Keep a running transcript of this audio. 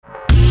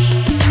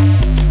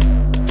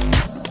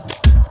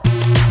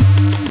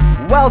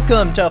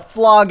Welcome to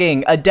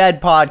Flogging a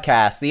Dead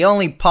Podcast, the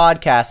only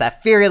podcast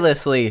that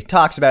fearlessly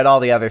talks about all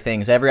the other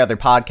things every other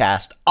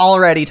podcast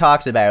already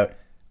talks about.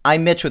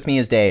 I'm Mitch, with me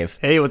is Dave.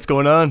 Hey, what's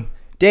going on?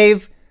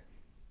 Dave,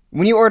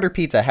 when you order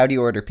pizza, how do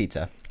you order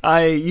pizza?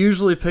 I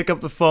usually pick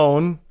up the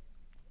phone,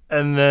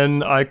 and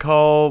then I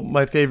call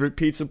my favorite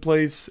pizza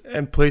place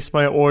and place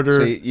my order.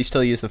 So you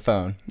still use the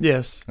phone?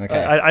 Yes.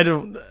 Okay. I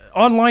don't...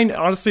 Online,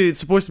 honestly, it's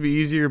supposed to be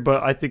easier,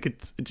 but I think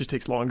it just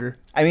takes longer.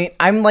 I mean,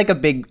 I'm like a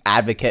big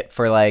advocate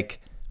for like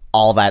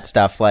all that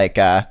stuff, like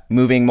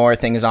moving more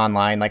things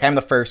online. Like I'm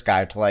the first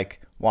guy to like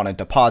want to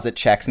deposit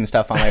checks and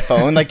stuff on my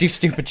phone, like do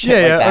stupid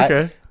shit like that.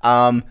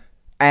 Okay.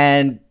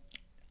 And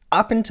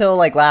up until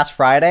like last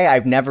Friday,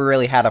 I've never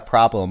really had a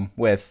problem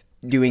with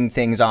doing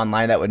things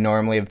online that would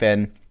normally have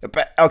been.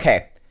 But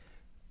okay,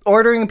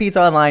 ordering a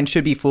pizza online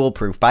should be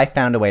foolproof, but I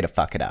found a way to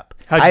fuck it up.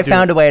 I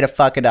found a way to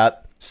fuck it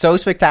up so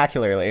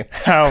spectacularly.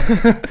 How?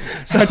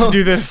 How'd you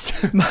do this?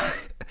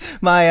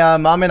 My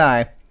mom and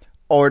I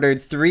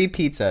ordered 3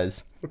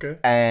 pizzas. Okay.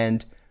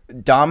 And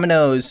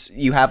Domino's,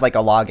 you have like a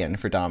login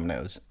for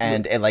Domino's,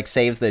 and it like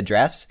saves the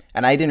address.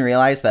 And I didn't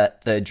realize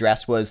that the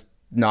address was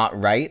not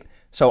right.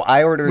 So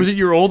I ordered... Was it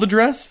your old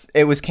address?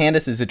 It was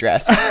Candace's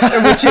address,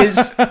 which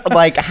is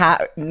like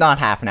not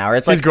half an hour.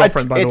 It's like his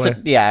girlfriend, by the way.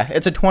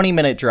 It's a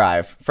 20-minute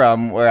drive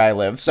from where I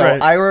live. So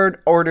right. I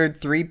ordered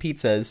 3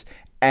 pizzas,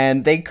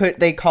 and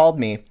they called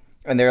me,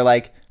 and they're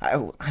like,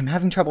 I'm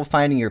having trouble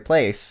finding your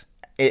place.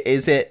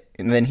 Is it?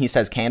 And then he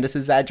says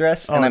Candace's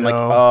address, and I'm like,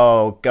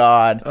 oh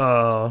god.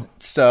 Oh.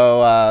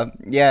 So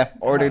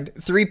ordered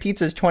 3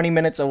 pizzas 20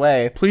 minutes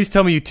away. Please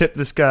tell me you tipped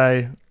this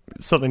guy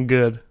something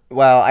good.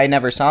 Well, I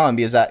never saw him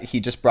because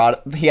he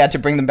had to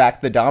bring them back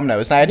to the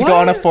Domino's, and I had to go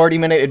on a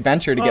 40-minute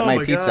adventure to get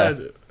my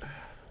pizza.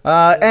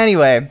 God.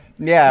 Anyway,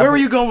 yeah. Where were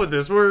you going with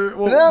this?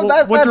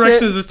 What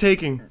direction is this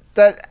taking?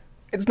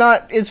 It's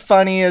not as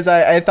funny as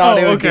I thought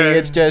it would be.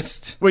 It's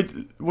just... Wait,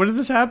 when did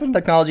this happen?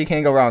 Technology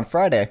can't go wrong.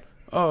 Friday.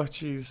 Oh,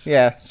 jeez.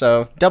 Yeah,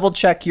 so double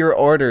check your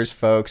orders,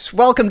 folks.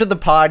 Welcome to the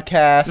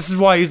podcast. This is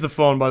why I use the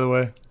phone, by the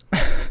way.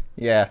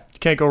 Yeah.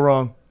 Can't go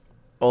wrong.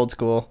 Old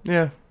school.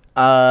 Yeah.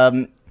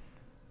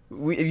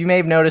 You may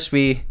have noticed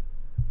we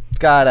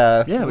got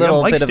a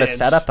little bit of a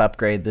setup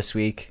upgrade this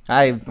week.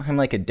 I'm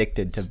like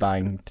addicted to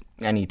buying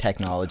any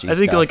technology I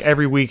think stuff. like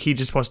every week he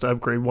just wants to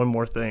upgrade one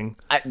more thing.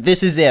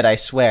 This is it, I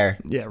swear.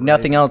 Yeah, right.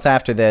 Nothing else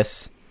after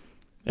this.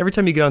 Every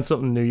time you get on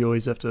something new, you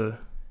always have to...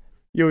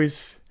 You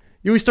always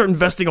start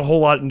investing a whole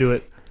lot into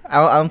it.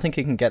 I don't think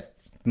it can get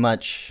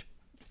much...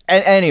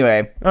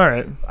 Anyway. All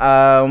right.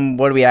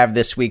 What do we have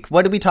this week?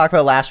 What did we talk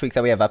about last week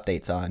that we have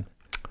updates on?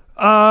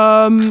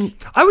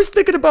 I was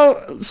thinking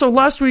about... So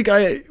last week,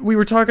 we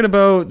were talking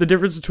about the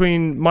difference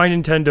between my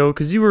Nintendo,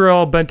 because you were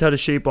all bent out of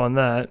shape on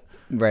that.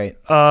 Right.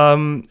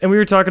 And we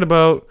were talking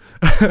about...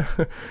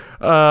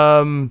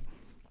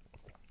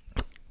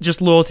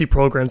 just loyalty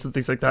programs and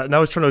things like that. And I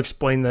was trying to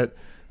explain that...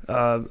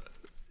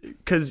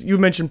 because you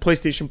mentioned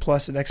PlayStation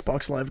Plus and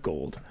Xbox Live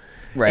Gold,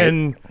 right?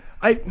 And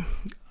I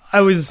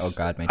was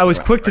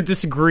quick to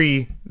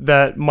disagree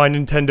that my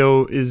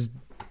Nintendo is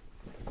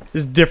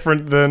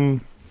different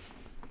than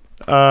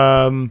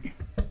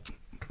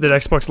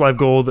Xbox Live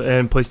Gold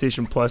and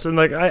PlayStation Plus, and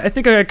like I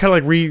think I kind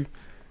of like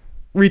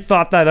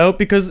rethought that out,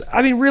 because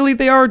I mean really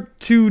they are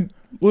 2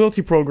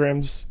 loyalty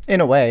programs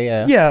in a way,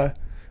 yeah. Yeah,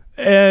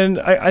 and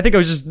I think I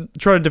was just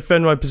trying to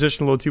defend my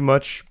position a little too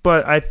much,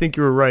 but I think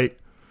you were right.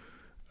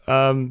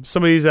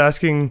 Somebody's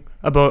asking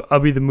about I'll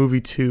Be the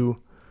Movie 2.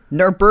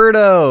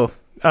 Norberto!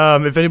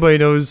 If anybody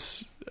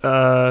knows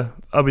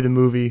I'll Be the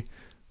Movie,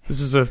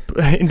 this is an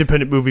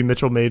independent movie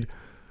Mitchell made.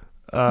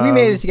 We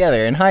made it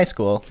together in high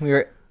school. We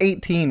were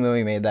 18 when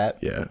we made that.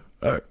 Yeah.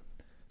 Do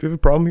we have a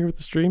problem here with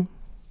the stream?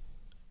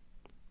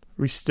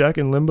 Are we stuck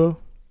in limbo?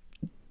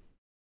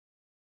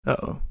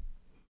 Uh-oh.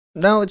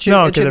 No, it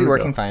should be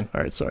working fine. All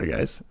right, sorry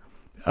guys.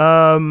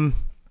 So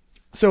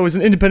it was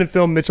an independent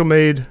film Mitchell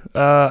made.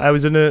 I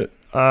was in it.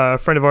 A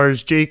friend of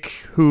ours, Jake,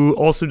 who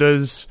also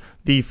does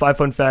the 5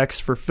 Fun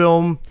Facts for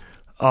Film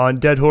on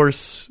Dead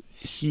Horse.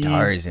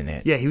 Stars in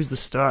it. Yeah, he was the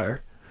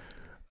star.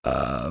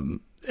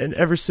 And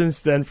ever since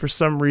then, for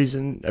some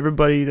reason,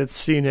 everybody that's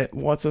seen it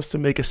wants us to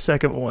make a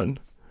second one.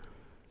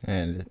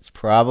 And it's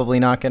probably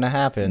not going to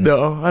happen.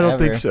 No, I don't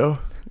think so.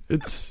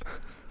 It's...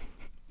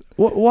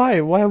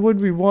 Why? Why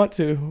would we want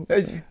to?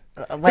 It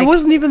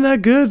wasn't even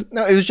that good.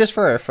 No, it was just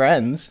for our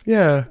friends.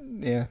 Yeah.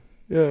 Yeah.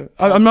 Yeah,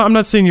 I'm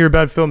not saying you're a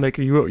bad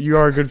filmmaker. You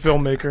are a good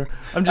filmmaker.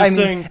 I'm just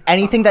saying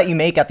anything that you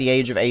make at the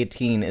age of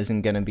 18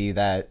 isn't going to be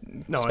that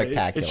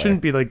spectacular. It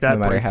shouldn't be like that.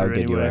 No matter how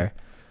good you are.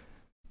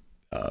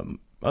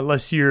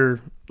 Unless you're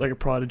like a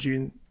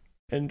prodigy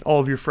and all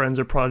of your friends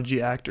are prodigy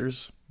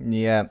actors.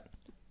 Yeah.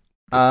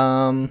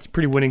 It's a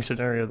pretty winning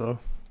scenario though.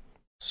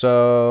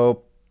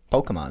 So,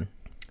 Pokemon.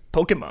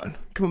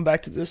 Coming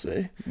back to this,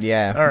 eh?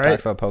 Yeah, all right. We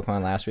talked about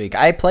Pokemon last week.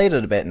 I played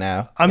it a bit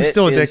now. I'm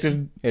still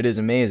addicted. It is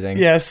amazing.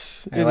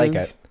 Yes, I like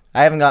it.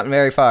 I haven't gotten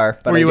very far,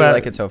 but I do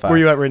like it so far. Where are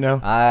you at right now?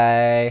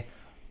 I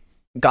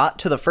got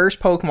to the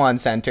first Pokemon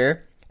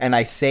Center, and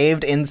I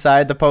saved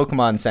inside the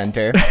Pokemon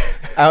Center.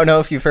 I don't know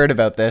if you've heard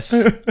about this.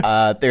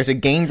 There's a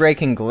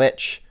game-breaking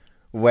glitch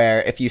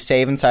where if you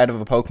save inside of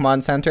a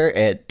Pokemon Center,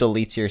 it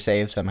deletes your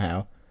save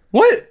somehow.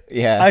 What?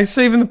 Yeah. I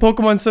save in the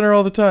Pokemon Center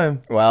all the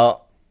time.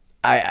 Well,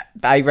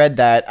 I read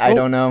that. I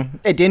don't know.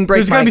 It didn't break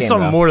There's my gotta be game,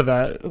 something though. more to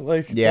that.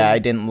 Like, Yeah, I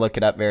didn't look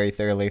it up very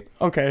thoroughly.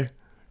 Okay.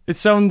 It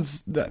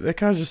sounds that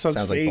kind of just sounds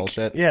Sounds fake. like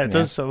bullshit. Yeah, it Yeah.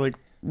 does sound like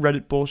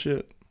Reddit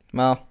bullshit.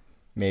 Well,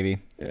 maybe.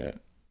 Yeah.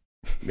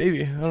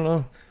 Maybe. I don't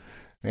know.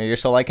 You're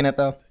still liking it,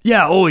 though?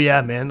 Yeah, oh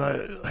yeah, man.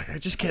 I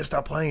just can't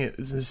stop playing it.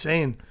 It's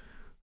insane.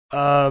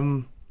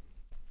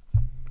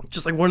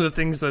 Just like one of the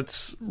things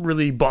that's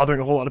really bothering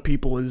a whole lot of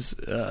people is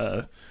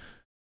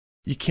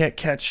you can't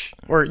catch,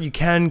 or you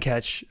can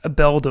catch a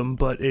Beldum,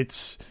 but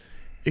it's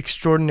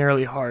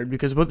extraordinarily hard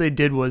because what they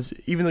did was,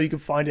 even though you can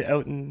find it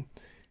out in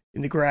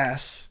the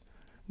grass,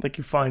 like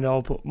you find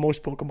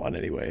most Pokemon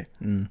anyway,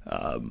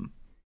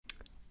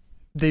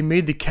 they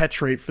made the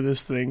catch rate for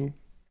this thing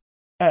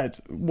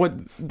at what,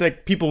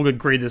 like, people would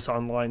grade this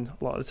online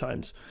a lot of the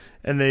times,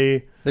 and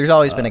There's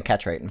always been a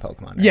catch rate in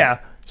Pokemon, right?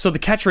 yeah, so the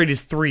catch rate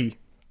is 3.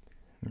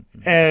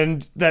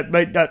 And that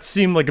might not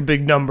seem like a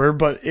big number,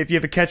 but if you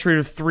have a catch rate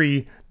of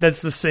 3,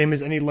 that's the same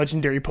as any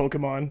legendary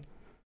Pokemon.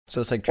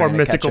 So it's like trying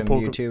to catch a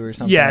Mewtwo or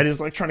something? Yeah, it is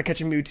like trying to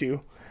catch a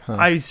Mewtwo. Huh.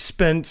 I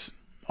spent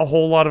a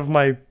whole lot of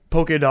my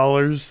Poké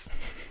Dollars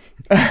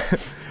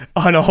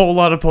on a whole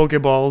lot of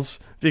Pokeballs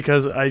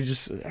because I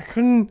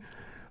couldn't.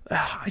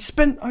 I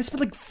spent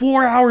like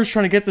 4 hours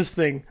trying to get this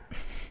thing.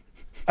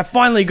 I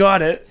finally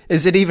got it.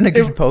 Is it even a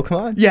good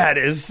Pokemon? Yeah, it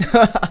is.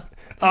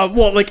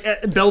 Well, like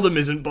Beldum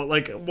isn't, but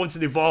like once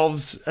it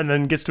evolves and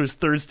then gets to its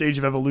 3rd stage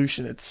of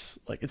evolution, it's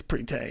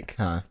pretty tank.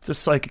 Huh. It's a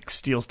Psychic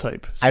Steels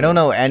type. So. I don't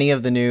know any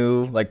of the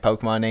new like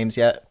Pokemon names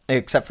yet,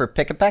 except for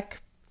Pikipek.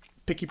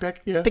 Pikipek,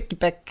 yeah.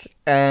 Pikipek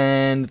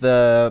and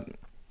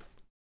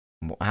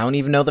I don't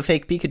even know the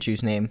fake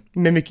Pikachu's name.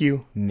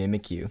 Mimikyu.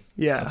 Mimikyu.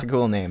 Yeah. That's a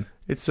cool name.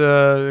 It's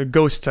a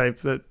ghost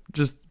type that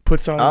just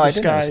puts on I disguise.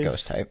 didn't know it was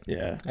ghost type.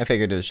 Yeah. I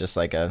figured it was just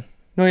like a,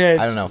 No, yeah.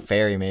 I don't know,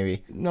 fairy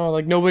maybe. No,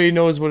 like nobody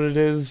knows what it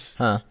is.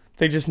 Huh.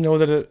 They just know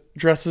that it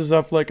dresses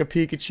up like a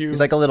Pikachu. It's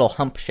like a little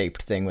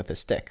hump-shaped thing with a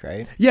stick,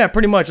 right? Yeah,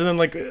 pretty much. And then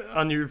like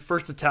on your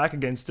first attack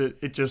against it,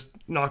 it just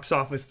knocks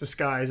off its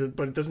disguise,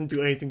 but it doesn't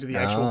do anything to the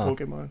actual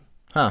Pokemon.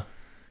 Huh.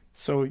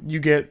 So you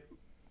get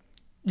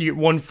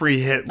one free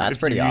hit. That's if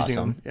pretty you're using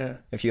awesome. them. Yeah.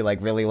 If you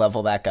like really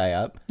level that guy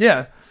up.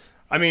 Yeah.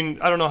 I mean,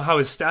 I don't know how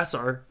his stats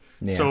are.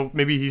 Yeah. So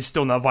maybe he's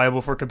still not viable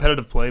for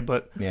competitive play,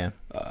 but Yeah.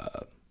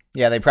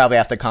 Yeah, they probably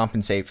have to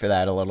compensate for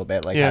that a little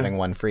bit, like Yeah. having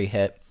one free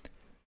hit.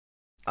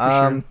 for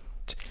sure.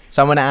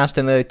 Someone asked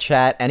in the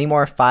chat, any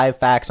more 5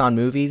 facts on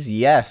movies?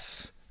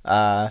 Yes.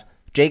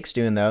 Jake's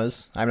doing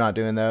those. I'm not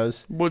doing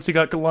those. What's he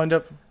got lined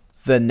up?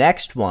 The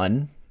next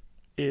one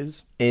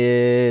Is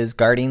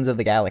Guardians of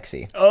the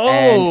Galaxy. Oh!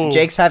 And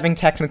Jake's having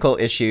technical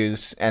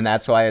issues, and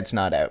that's why it's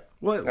not out.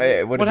 What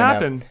It would've what been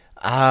happened?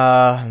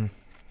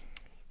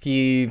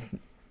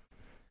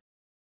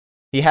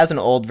 He has an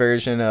old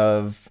version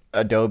of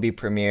Adobe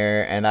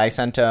Premiere, and I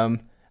sent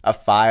him a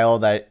file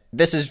that,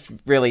 this is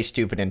really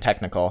stupid and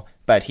technical,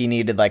 but he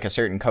needed like a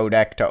certain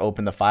codec to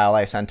open the file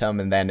I sent him,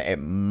 and then it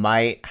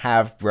might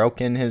have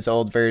broken his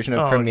old version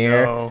of Oh,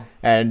 Premiere. no.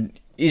 And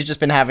he's just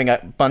been having a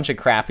bunch of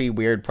crappy,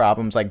 weird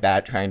problems like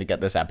that trying to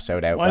get this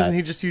episode out. Why doesn't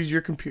he just use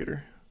your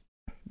computer?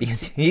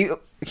 Because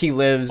he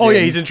lives Oh, yeah,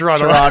 he's in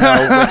Toronto.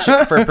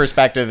 which for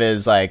perspective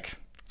is like,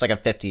 it's like a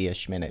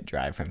 50-ish minute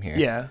drive from here.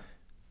 Yeah.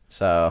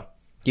 So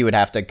he would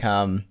have to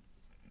come.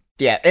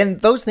 Yeah, and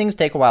those things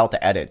take a while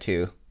to edit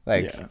too.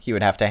 Like Yeah. he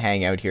would have to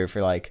hang out here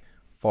for like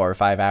 4 or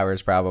 5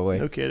 hours probably.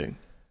 No kidding.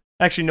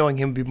 Actually, knowing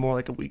him would be more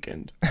like a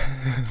weekend.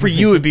 For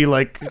you, it'd be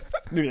like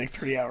maybe like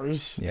 3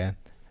 hours. Yeah.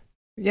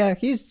 Yeah,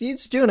 he's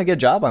doing a good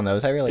job on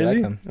those. I really Is like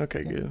he? them.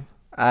 Okay, good.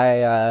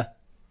 I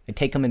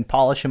take him and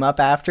polish him up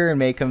after and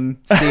make him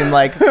seem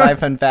like 5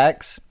 fun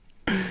facts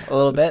a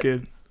little That's bit.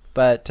 good.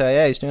 But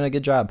yeah, he's doing a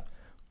good job.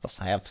 What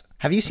else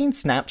have you seen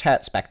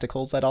Snapchat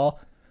spectacles at all?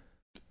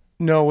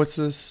 No, what's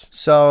this?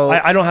 So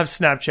I don't have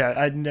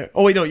Snapchat.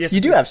 Oh wait, no, yes, You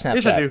I do have Snapchat.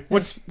 Yes, I do.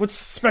 What's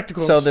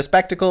spectacles? So the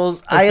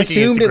spectacles, I I was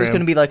thinking assumed it was Instagram.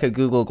 going to be like a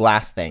Google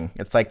Glass thing.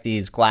 It's like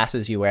these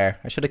glasses you wear.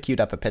 I should have queued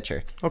up a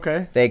picture.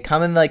 Okay. They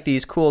come in like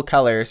these cool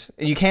colors.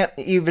 You can't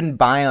even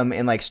buy them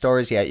in like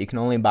stores yet. You can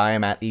only buy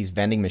them at these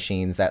vending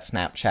machines that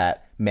Snapchat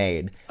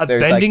made. A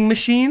There's, vending like,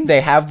 machine?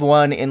 They have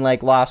one in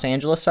like Los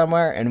Angeles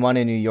somewhere and one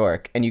in New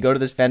York. And you go to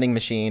this vending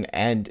machine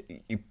and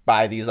you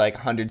buy these like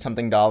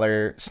 $100-something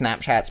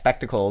Snapchat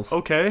spectacles.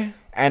 Okay.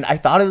 And I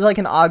thought it was like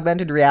an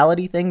augmented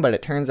reality thing, but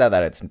it turns out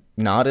that it's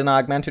not an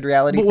augmented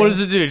reality But thing. what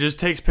does it do? It just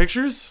takes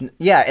pictures?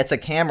 Yeah, it's a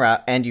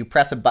camera, and you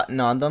press a button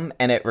on them,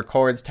 and it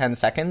records 10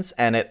 seconds,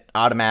 and it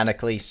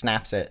automatically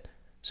snaps it.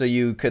 So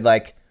you could,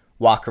 like,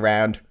 walk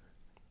around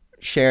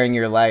sharing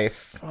your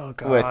life Oh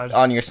god.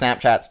 on your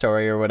Snapchat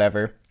story or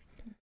whatever.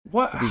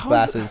 What? These How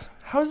glasses.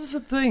 How is this a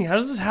thing? How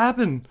does this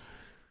happen?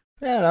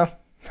 I don't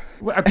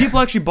know. Are people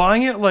actually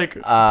buying it? Like,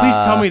 please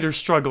tell me they're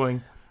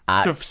struggling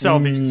to sell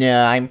these.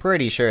 No, I'm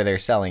pretty sure they're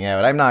selling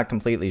out. I'm not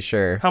completely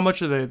sure. How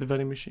much are they, the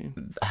vending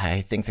machine?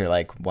 I think they're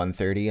like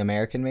 $130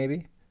 American,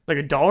 maybe.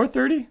 Like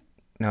 $1.30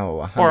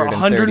 No, or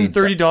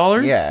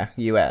 $130? Yeah,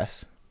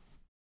 US.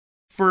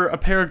 For a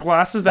pair of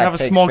glasses that have a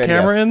takes small video.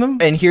 camera in them?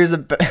 And here's the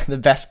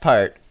best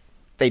part.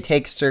 They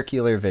take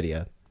circular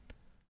video.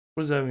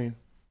 What does that mean?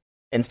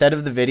 Instead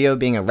of the video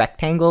being a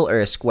rectangle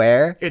or a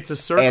square, It's a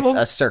circle? it's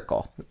a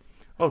circle.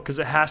 Oh, because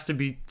it has to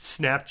be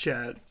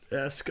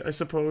Snapchat-esque, I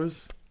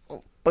suppose.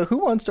 But who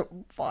wants to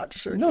watch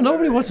circular? No,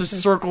 nobody wants a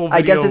circle video.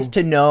 I guess it's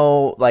to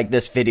know, like,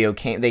 this video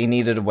they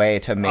needed a way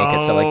to make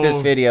it so, like, this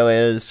Oh. video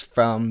is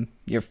from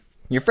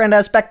your friend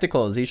has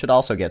spectacles. You should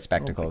also get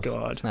spectacles. Oh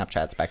God.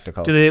 Snapchat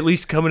spectacles. Do they at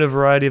least come in a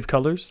variety of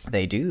colors?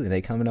 They do.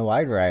 They come in a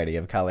wide variety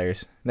of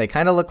colors. They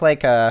kind of look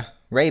like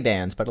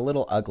Ray-Bans, but a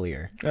little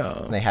uglier.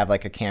 Oh, They have,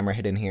 like, a camera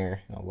hidden here,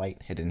 a light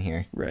hidden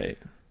here. right.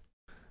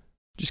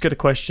 Just got a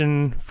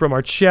question from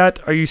our chat.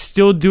 Are you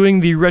still doing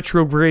the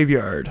retro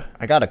graveyard?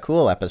 I got a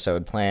cool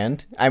episode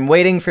planned. I'm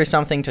waiting for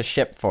something to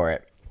ship for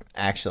it,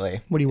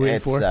 actually. What are you waiting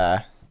for?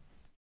 Yeah,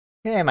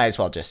 I might as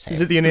well just say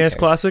Is it the NES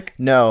Classic?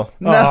 No.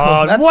 No,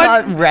 Aw, that's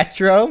what? not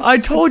retro. I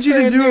told It's you to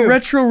brand do a new.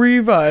 retro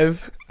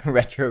revive.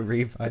 Retro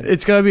revive.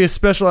 It's gotta be a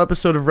special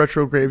episode of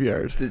Retro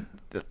Graveyard.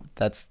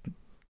 That's...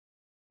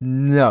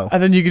 No.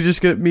 And then you could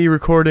just get me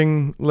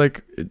recording,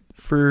 like,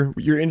 for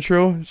your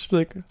intro. Just be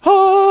like,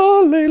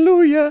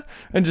 hallelujah.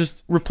 And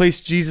just replace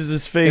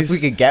Jesus' face. If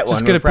we could get one,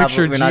 Just get a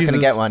picture of we're not going to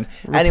Jesus. get one.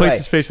 Replace Anyway,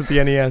 his face with the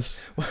E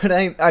NES. what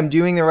I'm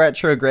doing the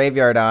retro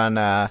graveyard on,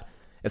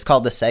 it's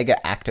called the Sega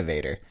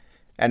Activator.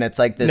 And it's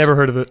like this... Never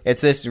heard of it.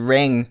 It's this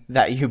ring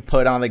that you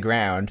put on the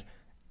ground,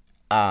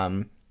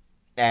 and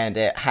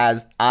it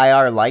has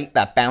IR light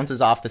that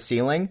bounces off the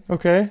ceiling.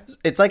 Okay.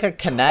 It's like a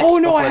Kinect. Oh,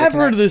 no, before I the have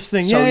heard Kinect. of this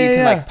thing. So Yeah, you yeah, can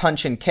yeah. like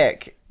punch and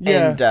kick.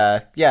 Yeah.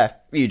 And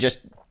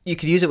you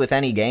could use it with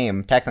any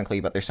game technically,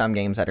 but there's some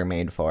games that are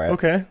made for it.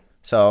 Okay.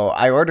 So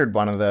I ordered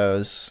one of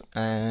those.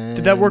 And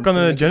Did that work on put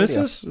it the in video.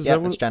 Genesis? Yeah,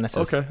 it's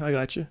Genesis. Okay, I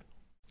got you.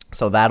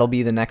 So that'll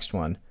be the next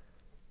one.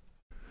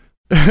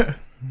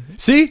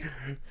 See?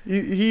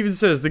 He even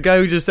says, the guy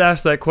who just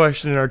asked that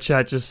question in our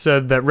chat just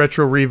said that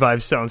Retro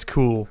Revive sounds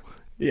cool.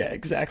 Yeah,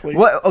 exactly.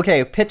 What?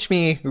 Okay, pitch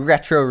me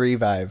Retro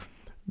Revive.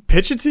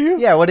 Pitch it to you?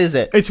 Yeah, what is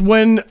it? It's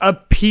when a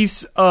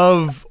piece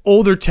of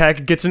older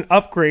tech gets an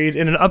upgrade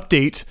and an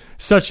update,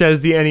 such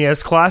as the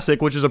NES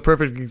Classic, which is a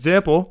perfect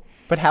example.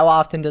 But how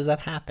often does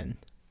that happen?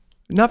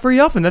 Not very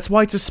often. That's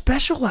why it's a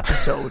special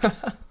episode.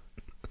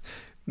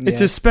 It's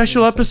Yeah, a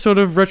special maybe so. episode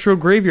of Retro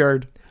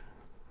Graveyard.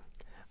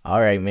 All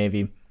right,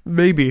 maybe.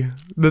 Maybe.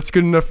 That's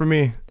good enough for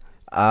me.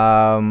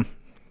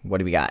 What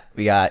do we got?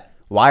 We got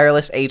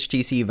wireless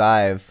HTC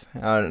Vive.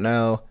 I don't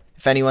know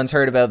if anyone's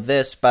heard about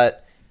this,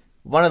 but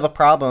one of the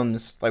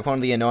problems, like one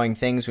of the annoying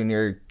things when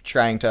you're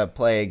trying to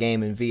play a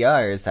game in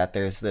VR is that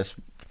there's this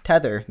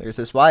tether, there's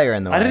this wire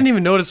in the way. I didn't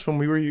even notice when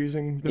we were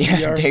using the Yeah,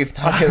 VR. Dave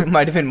thought it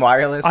might have been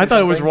wireless. I or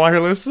thought it was something.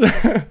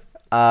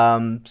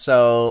 wireless.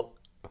 So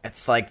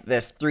it's like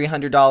this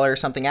 $300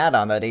 something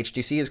add-on that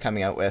HTC is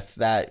coming out with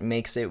that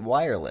makes it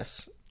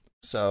wireless.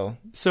 So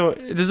So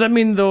does that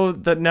mean though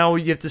that now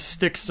you have to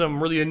stick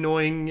some really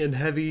annoying and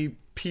heavy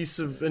piece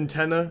of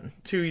antenna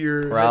to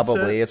your probably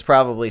headset? it's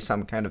probably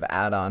some kind of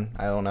add-on.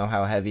 I don't know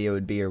how heavy it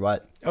would be or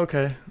what.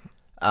 Okay.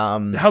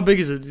 Um, How big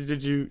is it?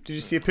 Did you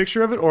see a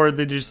picture of it, or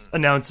they just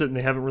announced it and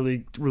they haven't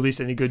really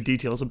released any good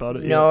details about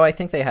it? no, I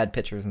think they had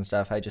pictures and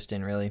stuff. I just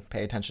didn't really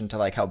pay attention to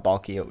like how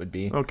bulky it would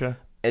be. Yet? Okay.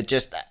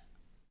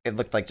 It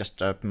looked like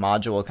just a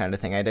module kind of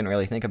thing. I didn't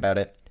really think about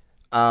it.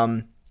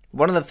 One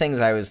of the things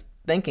I was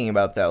thinking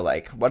about though,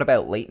 like what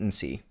about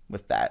latency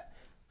with that?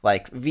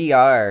 Like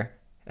VR,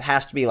 it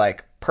has to be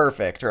like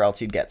perfect or else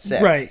you'd get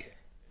sick. Right.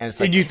 And it's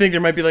like And you think there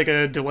might be like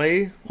a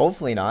delay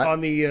hopefully not. on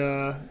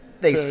the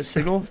They the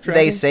signal they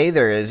tracking? say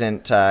there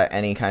isn't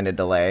any kind of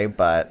delay,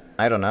 but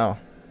I don't know.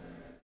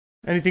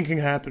 Anything can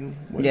happen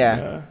when,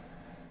 Yeah.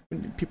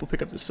 when people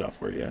pick up this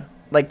software. Yeah.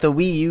 Like the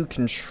Wii U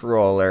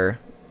controller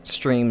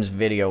streams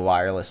video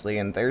wirelessly,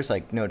 and there's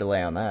like no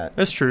delay on that.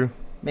 That's true.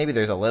 Maybe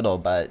there's a little,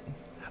 but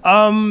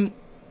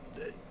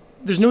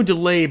There's no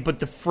delay, but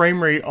the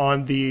frame rate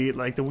on the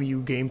Wii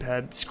U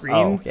gamepad screen,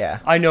 oh yeah,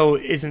 I know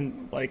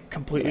isn't like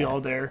completely Yeah. all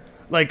there.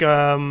 Like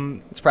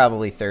it's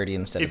probably 30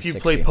 instead if of you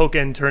 60. play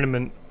Pokken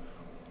Tournament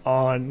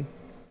on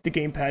the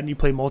gamepad and you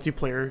play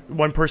multiplayer,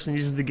 one person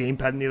uses the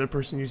gamepad and the other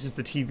person uses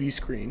the TV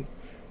screen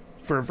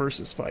for a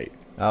versus fight.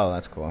 Oh,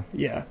 that's cool.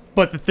 Yeah,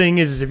 but the thing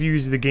is if you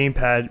use the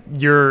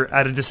gamepad, you're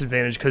at a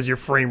disadvantage because your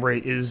frame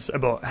rate is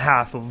about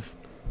half of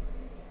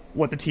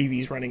what the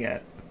TV's running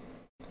at.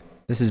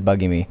 This is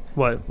bugging me.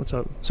 What? What's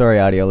up? Sorry,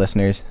 audio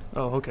listeners.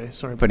 Oh, okay.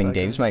 Sorry. about Putting that,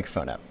 Dave's guys.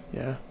 microphone up.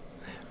 Yeah.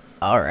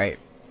 All right.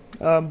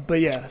 But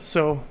yeah,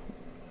 so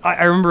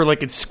I remember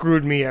like it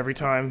screwed me every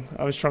time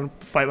I was trying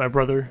to fight my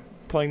brother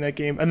playing that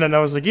game, and then I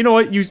was like, you know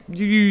what, you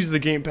use the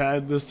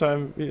gamepad this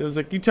time. It was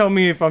like, you tell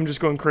me if I'm just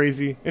going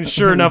crazy, and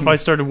sure enough, I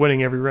started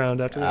winning every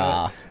round after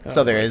that.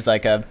 So was there like- is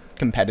like a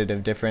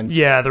competitive difference.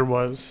 Yeah, there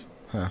was.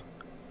 So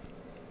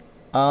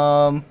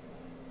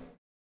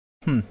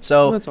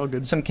Well, that's all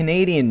good. some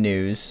Canadian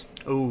news.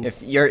 Oh,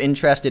 If you're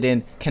interested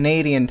in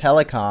Canadian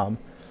telecom,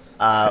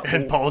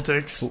 and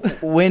politics.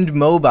 Wind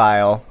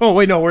Mobile. Oh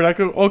wait, no, we're not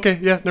going. Okay,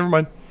 yeah, never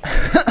mind.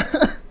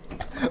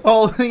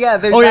 Oh yeah,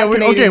 there's Oh yeah,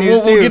 Canadian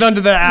news we'll too. get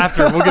onto that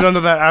after. We'll get onto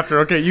that after.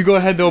 Okay, you go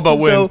ahead though about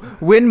Win. So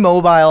Win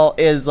Mobile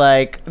is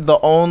like the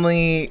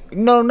only,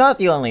 no, not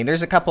the only.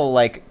 There's a couple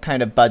like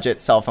kind of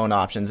budget cell phone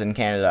options in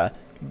Canada,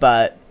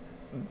 but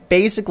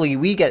basically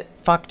we get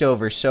fucked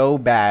over so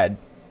bad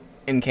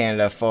in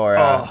Canada for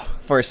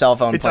cell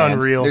phone it's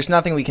plans. unreal. There's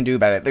nothing we can do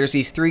about it. There's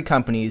these three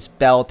companies,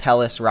 Bell,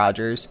 Telus,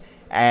 Rogers,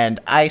 and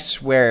I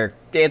swear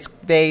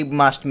they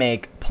must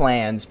make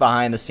plans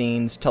behind the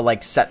scenes to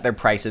like set their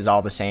prices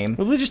all the same.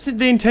 Well,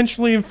 they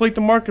intentionally inflate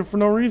the market for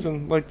no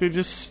reason. Like they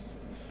just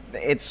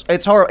It's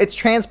horrible. It's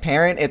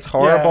transparent. It's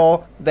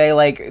horrible.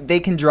 They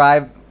can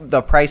drive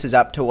the prices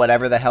up to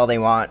whatever the hell they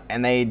want,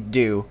 and they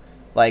do.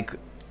 Like,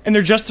 and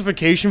their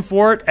justification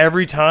for it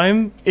every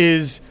time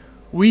is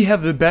we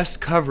have the best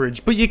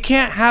coverage, but you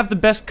can't have the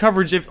best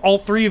coverage if all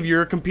three of you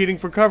are competing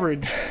for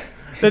coverage.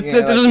 That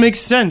doesn't make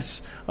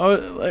sense.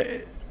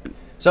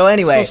 so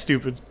anyway, so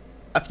stupid.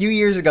 a few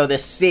years ago,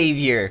 this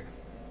savior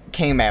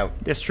came out.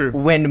 That's true.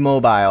 Wind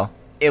Mobile.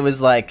 It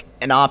was like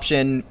an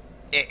option.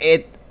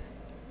 It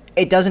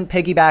doesn't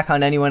piggyback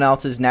on anyone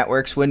else's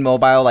networks. Wind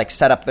Mobile like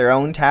set up their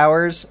own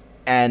towers,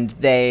 and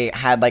they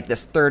had like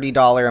this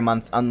 $30 a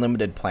month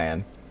unlimited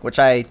plan, which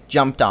I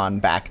jumped on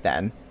back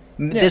then.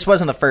 Yeah. This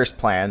wasn't the first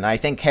plan. I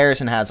think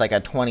Harrison has like a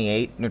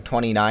 $28 or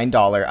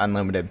 $29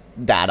 unlimited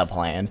data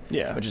plan,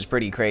 Yeah. which is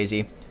pretty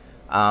crazy.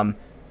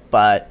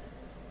 But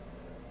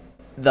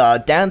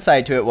the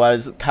downside to it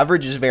was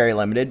coverage is very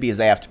limited because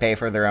they have to pay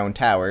for their own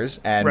towers,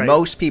 and Right.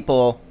 most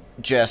people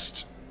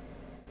just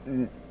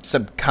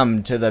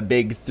succumb to the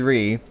big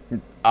three,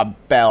 a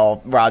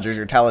Bell, Rogers,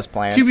 or Telus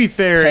plan. To be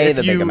fair, pay if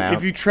the big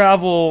amount. you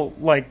travel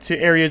like to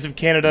areas of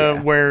Canada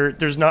Yeah. where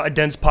there's not a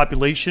dense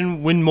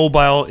population, Wind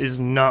Mobile is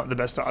not the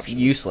best It's option.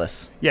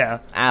 useless. Yeah,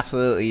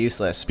 Absolutely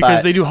useless. because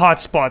but, they do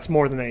hotspots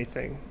more than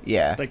anything.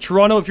 yeah. Like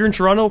Toronto, if you're in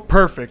Toronto,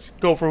 perfect.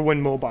 Go for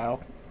Wind Mobile.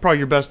 Probably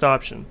your best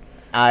option.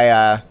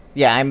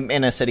 I'm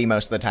in a city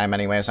most of the time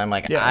anyway, so I'm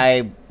like, Yeah.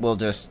 I will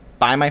just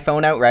buy my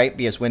phone outright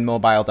because Wind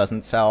Mobile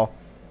doesn't sell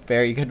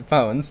very good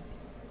phones.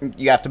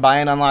 You have to buy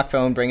an unlocked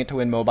phone, bring it to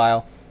Wind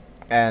Mobile,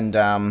 and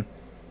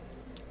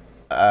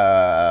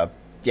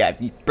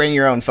you bring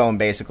your own phone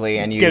basically,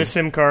 and you Get a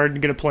SIM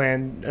card, get a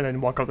plan, and then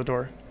walk out the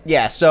door.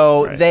 yeah.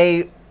 So Right.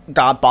 they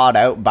got bought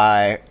out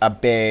by a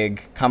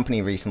big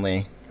company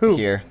recently. Who?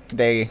 Here?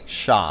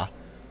 Shaw.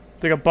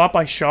 They got bought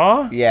by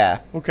Shaw? Yeah.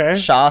 Okay.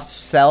 Shaw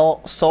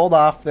sold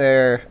off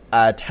their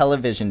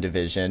television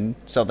division,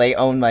 so they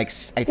own like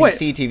I think Wait.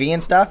 CTV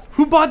and stuff.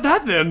 Who bought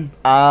that then?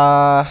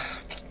 I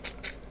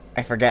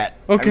forget.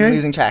 Okay. I'm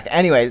losing track.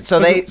 Anyway, so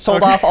they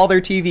sold Okay. off all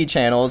their TV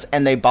channels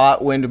and they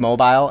bought Wind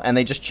Mobile and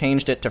they just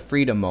changed it to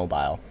Freedom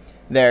Mobile.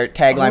 Their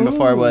tagline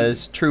before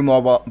was True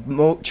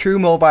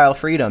Mobile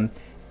Freedom,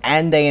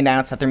 and they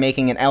announced that they're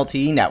making an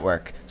LTE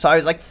network. So I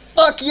was like,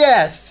 fuck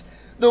yes!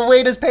 The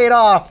wait has paid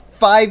off.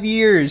 5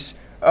 years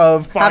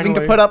of having to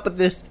Finally. put up with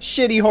this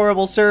shitty,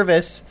 horrible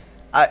service.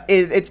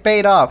 It's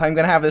paid off. I'm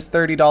going to have this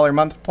 $30 a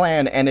month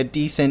plan and a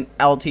decent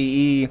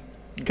LTE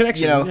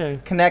Connection. Yeah.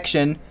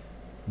 connection.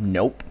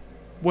 Nope.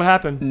 What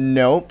happened?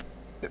 Nope.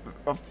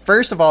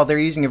 First of all, they're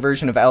using a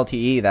version of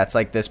LTE that's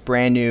like this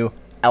brand new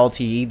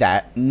LTE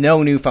that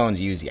no new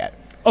phones use yet.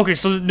 Okay,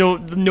 so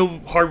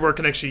no hardware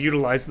can actually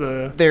utilize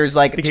the. There's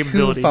like The 2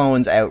 capability.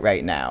 phones out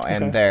right now,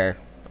 and Okay. they're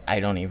I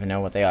don't even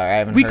know what they are. I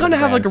haven't. We heard kind of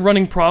the have like a brands.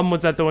 running problem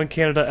with that though in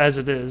Canada as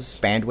it is.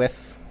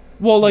 Bandwidth.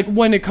 Well, like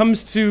when it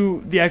comes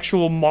to the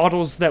actual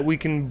models that we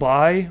can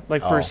buy,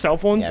 like for Oh, cell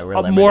phones, yeah, we're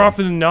more limited.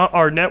 often than not,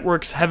 our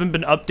networks haven't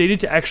been updated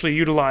to actually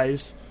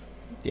utilize.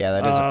 Yeah,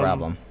 that is a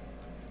problem.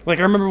 Like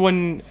I remember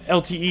when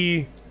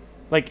LTE,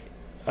 like,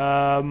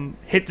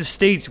 hit the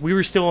States, we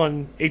were still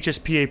on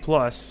HSPA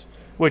plus,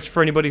 which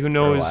for anybody who For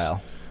a knows,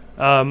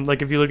 while.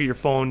 like if you look at your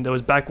phone, that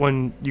was back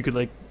when you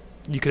could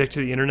you connect to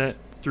the internet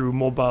through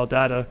mobile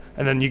data,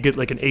 and then you get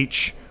like an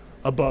H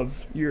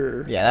above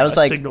your Yeah, that was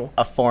like signal.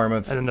 a form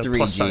of And then the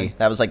plus 3G. sign.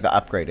 That was like the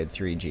upgraded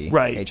 3G.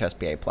 Right.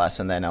 HSBA plus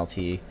and then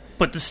LTE.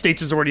 But the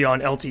States was already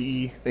on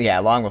LTE. Yeah,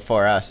 long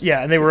before us.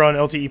 Yeah, and they were on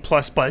LTE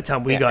plus by the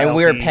time we Yeah, got and LTE.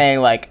 we were paying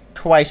like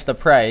twice the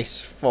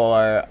price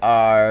for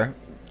our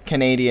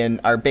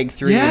big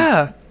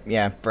 3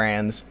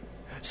 brands.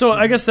 So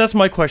I guess that's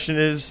my question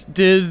is,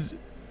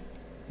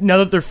 now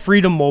that they're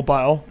Freedom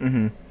Mobile,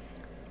 Mm-hmm.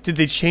 did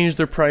they change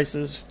their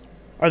prices?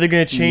 Are they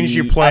going to change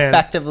your plan?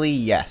 Effectively,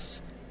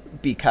 yes.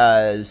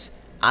 Because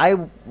I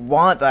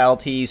want the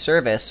LTE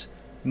service.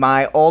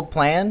 My old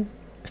plan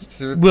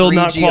Will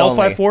not 3G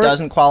qualify only, for it?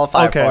 doesn't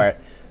qualify Okay. for it.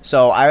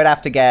 So I would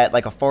have to get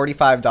like a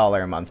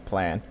 $45 a month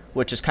plan,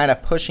 which is kind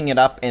of pushing it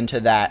up into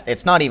that.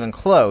 It's not even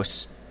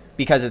close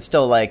because it's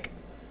still like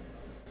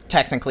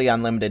technically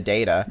unlimited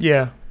data.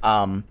 Yeah.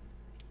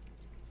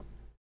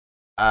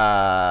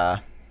 I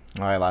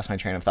lost my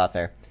train of thought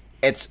there.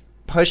 It's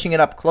pushing it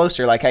up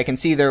closer. Like I can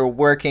see they're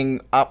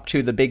working up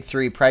to the big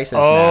 3 prices now.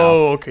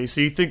 Oh, okay.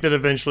 So you think that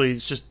eventually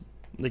it's just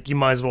like you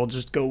might as well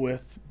just go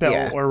with Bell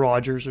Yeah. or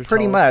Rogers or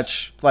Pretty Telus.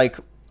 much like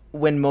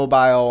when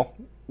Mobile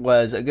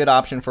was a good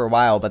option for a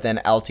while, but then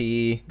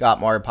LTE got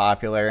more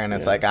popular, and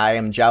it's like, I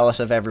am jealous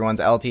of everyone's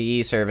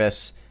LTE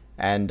service,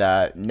 and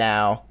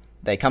now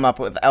they come up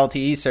with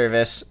LTE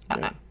service.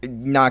 I'm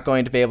not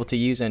going to be able to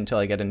use it until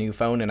I get a new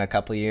phone in a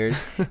couple of years,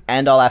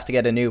 and I'll have to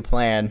get a new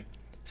plan.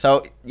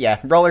 So, yeah,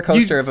 roller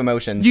coaster of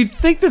emotions. You'd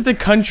think that the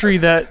country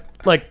that,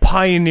 like,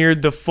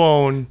 pioneered the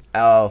phone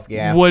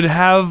would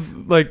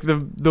have, like,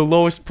 the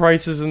lowest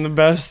prices and the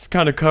best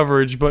kind of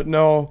coverage, but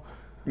no.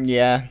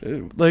 Yeah.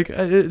 Like,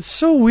 it's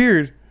so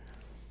weird.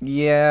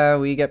 Yeah,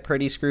 we get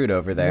pretty screwed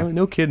over there.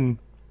 No kidding.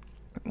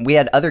 We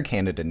had other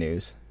Canada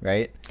news,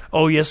 right?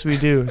 Oh, yes, we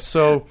do.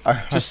 So,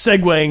 just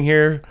segueing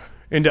here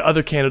into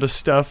other Canada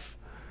stuff.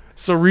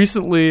 So,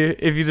 recently,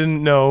 if you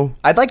didn't know...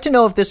 I'd like to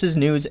know if this is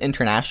news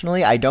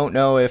internationally. I don't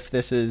know if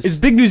this is... It's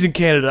big news in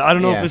Canada. I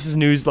don't know if this is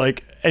news,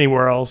 like,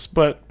 anywhere else,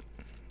 but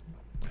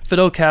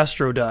Fidel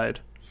Castro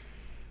died.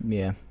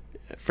 Yeah.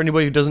 For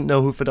anybody who doesn't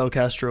know who Fidel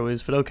Castro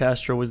is, Fidel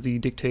Castro was the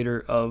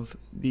dictator of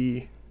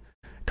the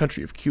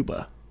country of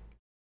Cuba.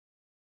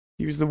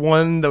 He was the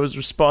one that was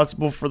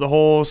responsible for the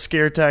whole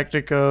scare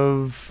tactic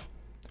of...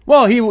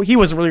 Well, he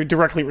wasn't really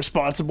directly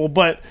responsible,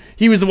 but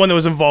he was the one that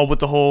was involved with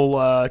the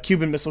whole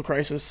Cuban Missile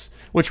Crisis,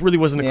 which really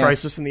wasn't a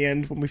crisis in the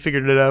end when we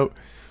figured it out.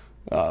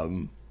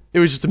 It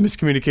was just a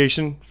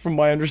miscommunication, from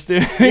my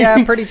understanding.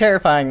 Yeah, pretty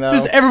terrifying, though.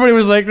 Just everybody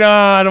was like,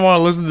 nah, I don't want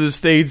to listen to the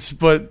States,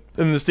 but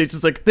in the States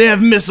it's like, they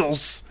have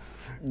missiles.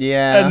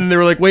 Yeah. And then they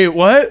were like, wait,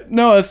 what?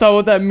 No, that's not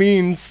what that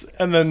means.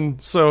 And then,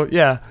 so,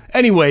 yeah.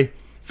 Anyway,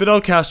 Fidel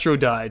Castro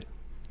died.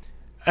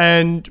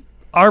 And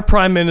our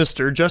Prime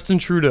Minister, Justin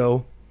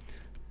Trudeau,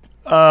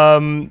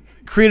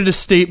 created a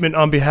statement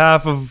on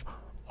behalf of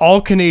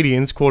all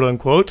Canadians, quote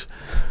unquote,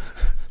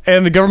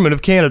 and the government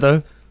of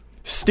Canada,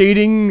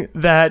 stating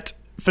that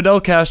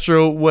Fidel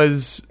Castro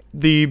was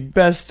the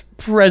best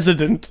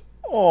president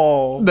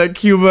that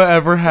Cuba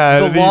ever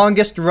had. The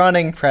longest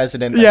running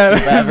president that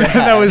Cuba ever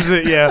had. That was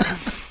it, yeah.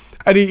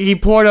 And he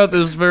poured out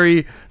this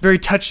very, very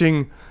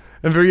touching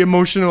and very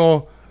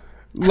emotional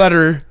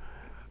letter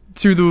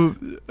to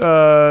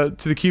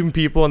the Cuban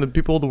people and the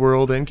people of the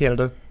world and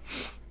Canada.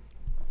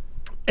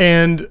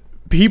 And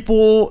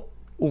people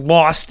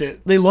lost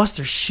it. They lost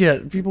their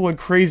shit. People went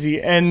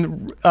crazy.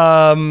 And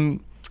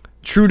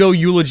Trudeau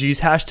eulogies,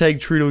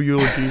 hashtag Trudeau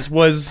eulogies,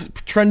 was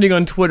trending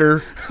on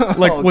Twitter,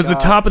 was the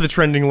top of the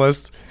trending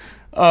list.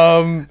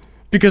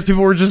 Because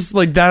people were just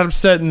like that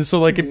upset, and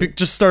so like it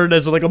just started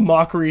as like a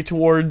mockery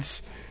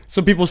towards.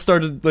 So people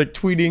started like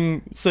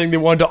tweeting saying they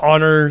wanted to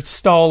honor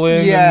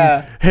Stalin,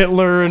 and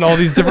Hitler, and all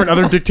these different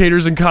other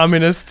dictators and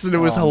communists, and it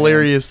was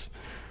hilarious.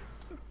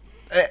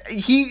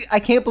 I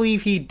can't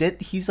believe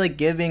he's like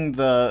giving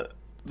the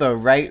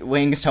right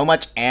wing so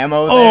much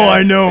ammo there. Oh,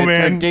 I know, it's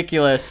man.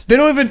 Ridiculous. They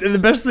don't even. The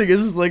best thing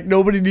is like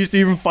nobody needs to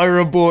even fire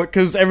a bullet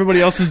because everybody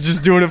else is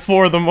just doing it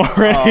for them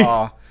already.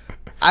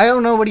 I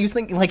don't know what he was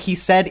thinking. Like he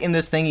said in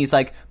this thing, he's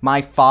like,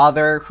 my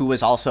father, who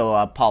was also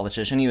a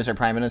politician, he was our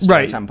prime minister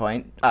at some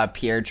point,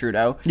 Pierre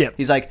Trudeau. Yep.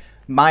 He's like,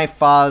 my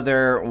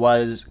father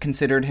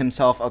considered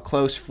himself a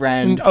close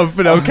friend of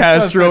Fidel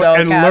Castro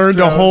and learned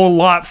a whole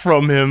lot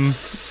from him.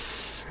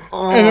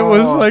 And it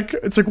was like,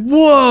 it's like,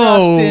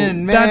 whoa,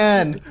 Justin,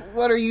 man,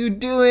 what are you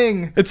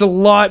doing? It's a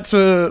lot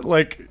to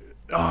like,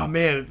 oh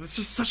man, it's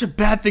just such a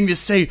bad thing to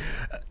say.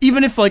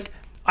 Even if like,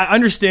 I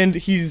understand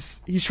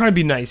he's trying to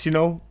be nice, you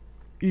know?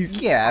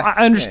 I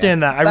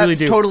understand that. I really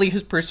do. That's totally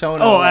his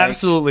persona. Oh,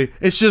 absolutely.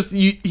 It's just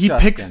he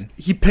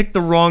picked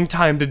the wrong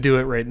time to do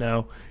it right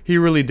now. He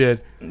really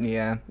did.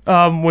 Yeah.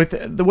 With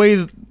the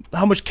way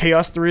how much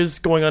chaos there is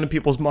going on in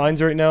people's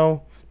minds right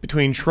now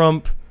between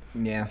Trump,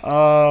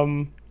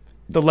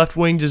 the left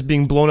wing just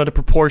being blown out of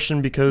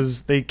proportion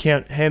because they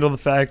can't handle the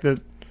fact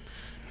that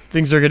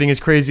things are getting as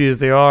crazy as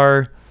they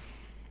are.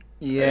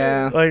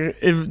 Yeah.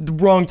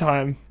 Wrong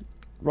time.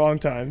 Wrong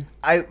time.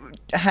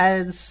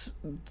 Has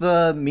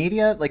the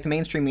media, like the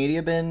mainstream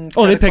media, been?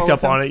 Oh, they picked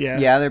up on it. Yeah.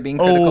 Yeah, they're being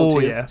critical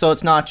too. Yeah. So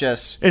it's not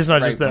just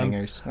them.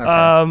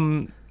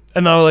 Okay.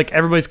 And now like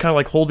everybody's kind of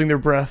like holding their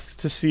breath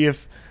to see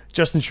if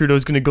Justin Trudeau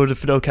is going to go to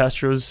Fidel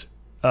Castro's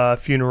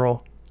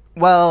funeral.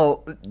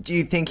 Well, do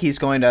you think he's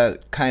going to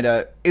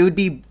it would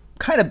be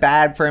kind of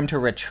bad for him to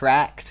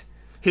retract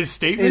his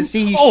statement?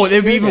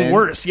 It'd be even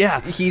worse.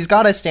 Yeah. He's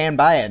got to stand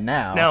by it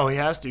now. No, he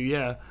has to.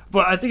 Yeah.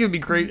 But I think it'd be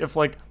great if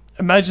like.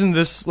 Imagine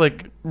this,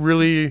 like,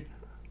 really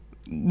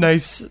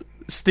nice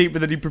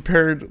statement that he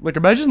prepared. Like,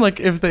 imagine,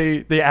 like, if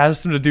they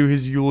asked him to do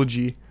his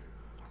eulogy.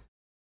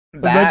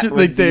 Imagine,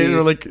 like, they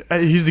were like,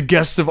 he's the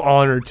guest of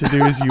honor to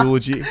do his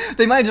eulogy.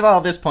 They might as well,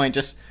 at this point,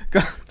 just go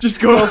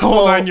the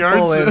whole 9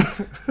 yards.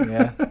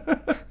 Yeah.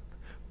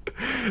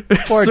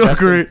 It's Poor so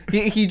Justin. great.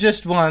 He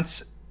just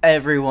wants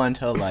everyone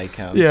to like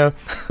him. Yeah.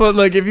 But,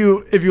 like, if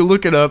you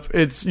look it up,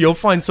 you'll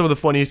find some of the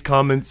funniest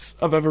comments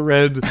I've ever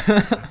read.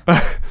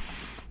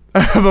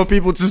 About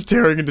people just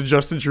tearing into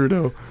Justin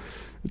Trudeau.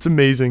 It's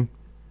amazing.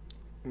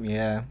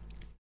 Yeah.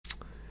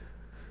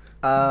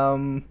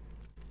 I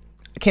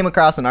came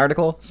across an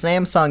article.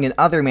 Samsung and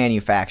other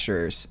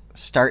manufacturers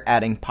start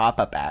adding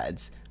pop-up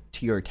ads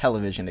to your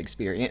television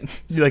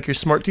experience. Like your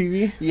smart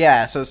TV?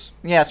 Yeah, so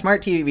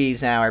smart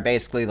TVs now are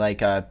basically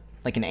like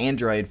an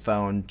Android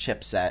phone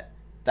chipset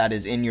that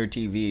is in your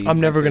TV. I'm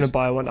never gonna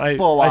buy one. I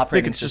think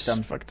operating it's system.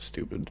 just fucking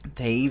stupid.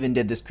 They even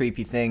did this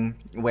creepy thing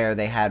where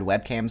they had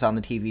webcams on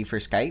the TV for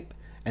Skype,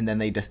 and then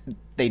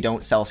they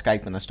don't sell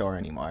Skype in the store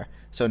anymore.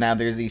 So now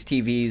there's these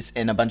TVs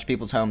in a bunch of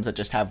people's homes that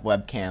just have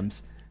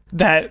webcams.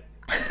 That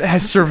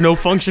has served no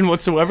function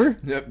whatsoever.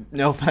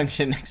 No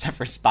function except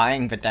for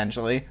spying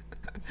potentially.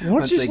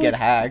 Once they get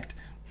hacked.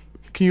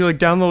 Can you like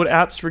download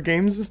apps for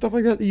games and stuff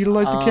like that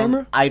utilize the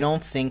camera? I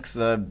don't think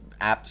the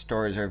app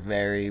stores are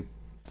very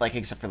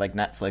except for like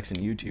Netflix and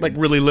YouTube. Like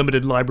really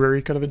limited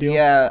library kind of a deal?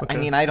 Yeah, Okay. I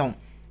mean I don't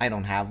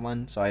have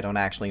one, so I don't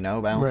actually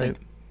know, but I don't Right. think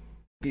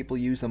people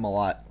use them a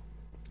lot.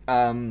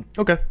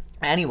 Okay.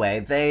 Anyway,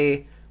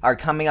 they are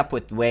coming up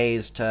with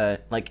ways to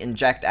like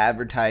inject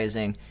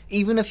advertising.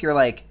 Even if you're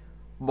like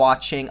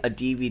watching a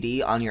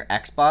DVD on your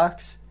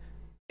Xbox,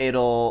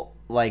 it'll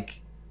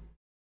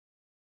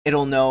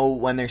know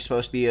when there's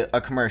supposed to be a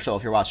commercial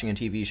if you're watching a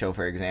TV show,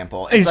 for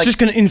example. It's like just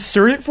going to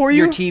insert it for you?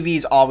 your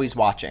TV's always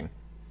watching,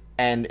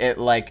 and it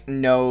like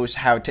knows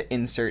how to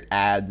insert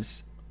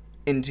ads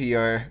into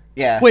your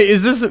Wait,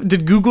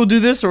 did Google do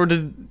this or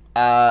did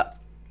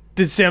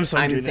Samsung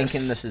I'm do this?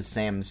 thinking this is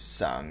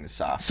Samsung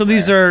software. So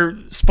these are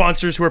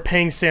sponsors who are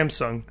paying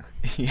Samsung,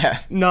 yeah.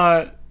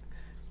 not...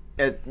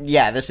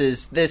 This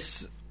is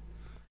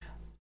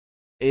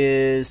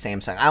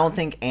Samsung. I don't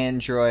think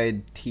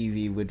Android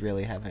TV would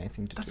really have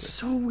anything to do with That's it.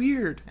 so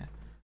weird.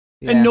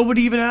 Yeah. And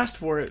nobody even asked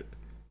for it.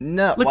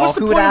 No, Like, well, what's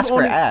the who would point of ask for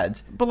owning-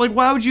 ads? But like,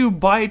 why would you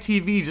buy a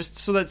TV just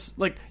so that's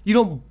like, you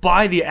don't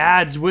buy the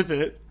ads with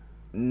it,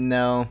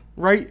 No.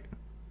 right?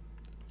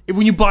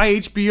 When you buy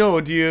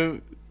HBO, do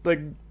you like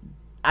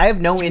I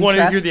have no want to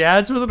hear interest. the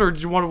ads with it, or do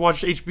you want to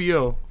watch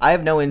HBO? I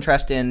have no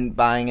interest in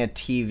buying a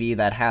TV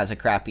that has a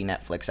crappy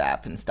Netflix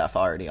app and stuff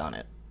already on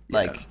it.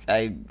 Like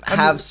I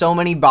have so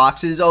many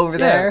boxes over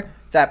there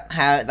that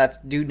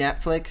do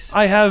Netflix.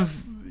 I have,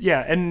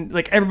 and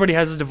like everybody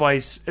has a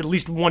device, at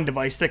least one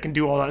device that can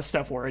do all that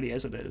stuff already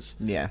as it is.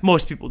 Yeah.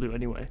 Most people do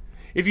anyway.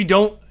 If you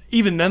don't,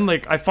 even then,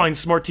 like I find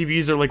smart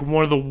TVs are like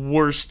one of the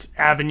worst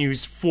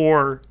avenues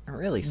for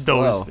Really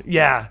slow. those.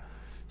 Yeah.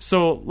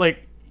 So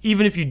like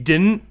even if you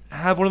didn't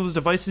have one of those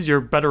devices, you're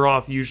better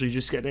off usually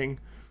just getting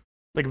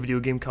like a video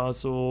game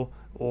console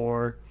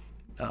or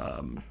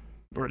an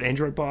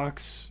Android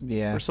box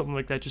Yeah. or something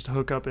like that just to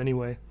hook up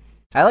anyway.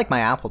 I like my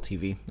Apple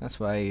TV. That's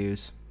what I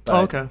use. But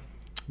Okay.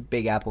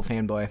 Big Apple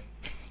fanboy.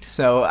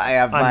 So I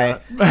have I'm my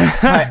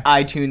not. my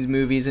iTunes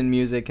movies and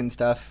music and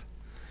stuff.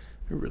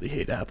 I really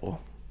hate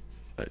Apple.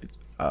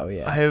 Oh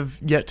yeah. I have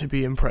yet to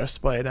be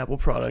impressed by an Apple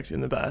product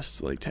in the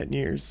past like 10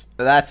 years.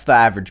 That's the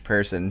average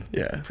person.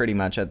 Yeah. Pretty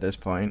much at this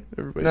point.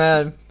 Everybody's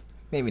just,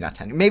 Maybe not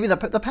 10. Maybe the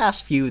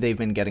past few they've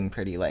been getting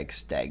pretty like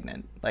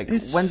stagnant. Like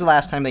It's- when's the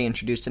last time they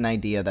introduced an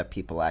idea that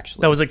people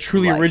actually that was like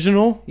truly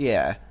original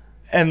Yeah.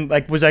 and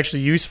like was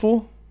actually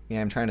useful.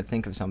 Yeah, I'm trying to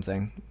think of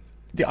something.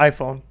 The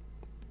iPhone.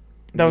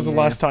 That was the Yeah.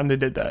 last time they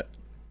did that.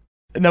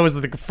 And that was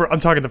like I'm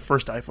talking the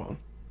first iPhone.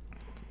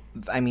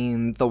 I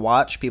mean, the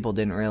watch people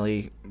didn't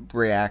really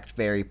react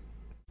very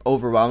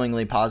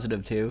overwhelmingly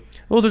positive to.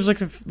 Well, there's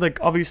like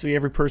obviously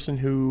every person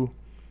who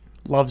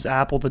loves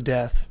Apple to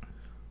death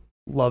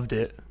loved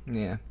it,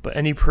 Yeah. but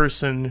any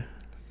person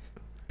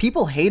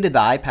People hated the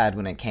iPad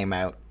when it came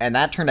out, and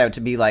that turned out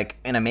to be like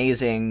an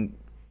amazing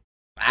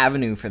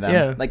avenue for them.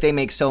 Yeah. Like they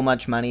make so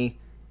much money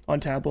on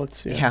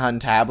tablets, yeah. on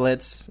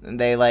tablets. And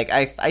they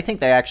I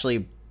think they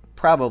actually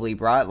probably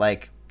brought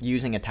like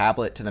using a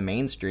tablet to the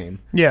mainstream.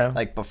 Yeah.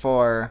 Like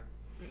before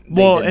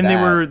Well, did and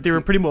that. they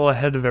were pretty well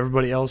ahead of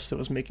everybody else that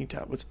was making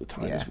tablets at the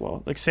time Yeah. as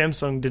well. Like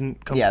Samsung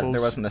didn't come Yeah, close.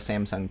 there wasn't the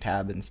Samsung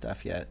Tab and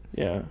stuff yet.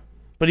 Yeah.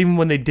 But even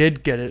when they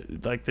did get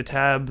it, like the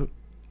Tab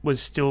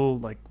was still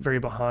like very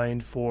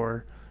behind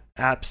for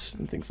apps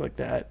and things like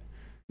that.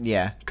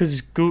 Yeah.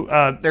 Because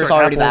There's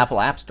already the Apple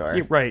App Store.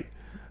 Yeah, right.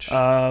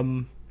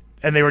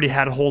 And they already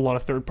had a whole lot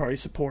of third-party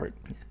support.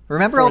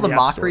 Remember for all the the App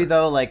mockery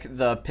Store. though, like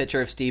the picture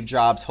of Steve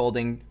Jobs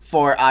holding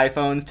 4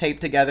 iPhones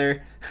taped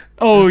together.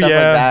 Oh stuff yeah,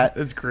 like that.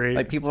 that's great.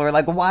 Like people are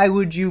like, why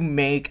would you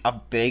make a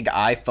big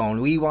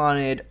iPhone? We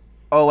wanted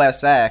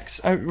OS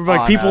X. Like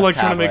on people a like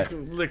trying to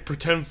tablet. make like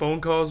pretend phone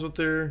calls with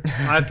their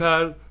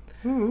iPad.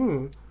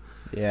 Ooh.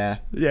 Yeah,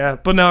 Yeah,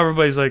 but now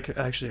everybody's like,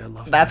 actually, I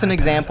love. That's my an iPad.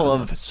 example I of-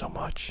 love it so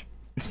much.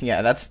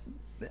 yeah, that's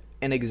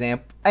an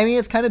example. I mean,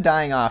 it's kind of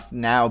dying off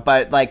now,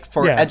 but like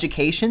for Yeah.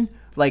 education,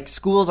 like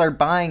schools are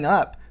buying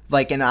up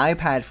like an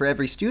iPad for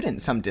every student in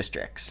some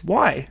districts.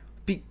 Why?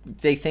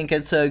 They think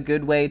it's a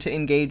good way to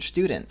engage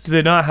students. Do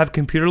they not have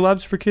computer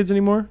labs for kids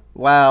anymore?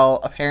 Well,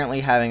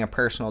 apparently having a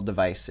personal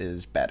device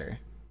is better,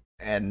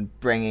 and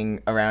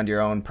bringing around your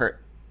own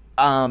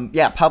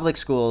public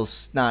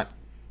schools.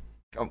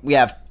 We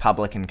have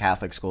public and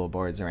Catholic school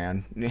boards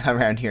around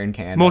here in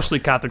Canada. Mostly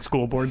Catholic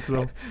school boards,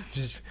 though.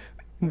 Just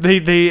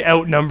They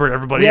outnumber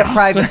everybody we have else.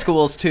 private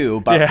schools too,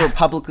 but Yeah. for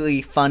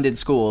publicly funded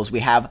schools, we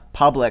have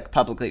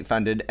publicly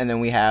funded, and then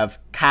we have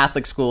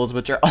Catholic schools,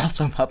 which are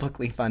also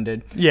publicly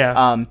funded.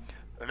 Yeah.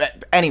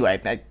 Anyway,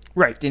 I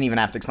Right. didn't even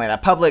have to explain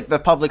that. The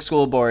public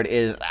school board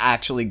is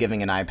actually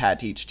giving an iPad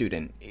to each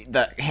student.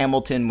 The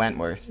Hamilton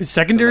Wentworth.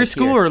 Secondary So,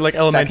 school here. or like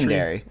elementary?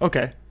 Secondary.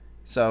 Okay.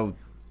 So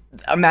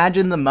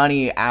imagine the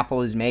money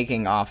Apple is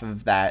making off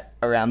of that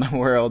around the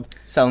world,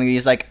 selling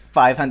these like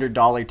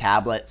 $500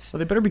 tablets. So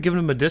they better be giving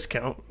them a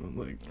discount.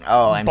 Like,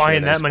 Oh, I'm sure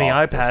buying there's that many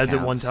bulk iPads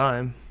at one discounts.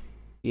 time.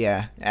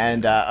 Yeah,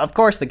 and of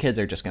course the kids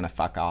are just gonna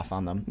fuck off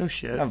on them. No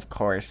shit. Of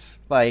course,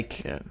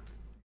 like Yeah.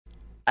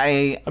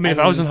 I I mean, if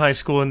I was in high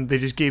school and they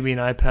just gave me an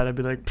iPad, I'd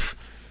be like, "Pfft,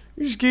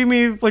 you just gave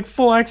me like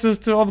full access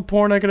to all the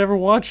porn I could ever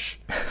watch.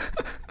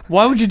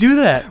 Why would you do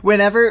that?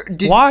 whenever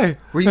Why?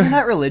 were you in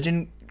that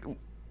religion?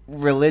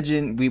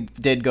 We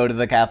did go to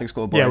the Catholic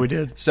school board. Yeah, we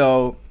did.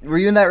 So were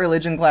you in that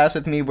religion class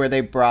with me where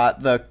they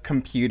brought the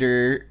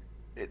computer,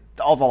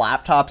 all the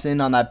laptops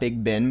in on that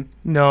big bin?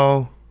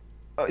 No.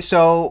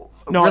 So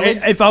No,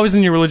 if I was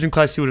in your religion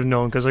class, you would have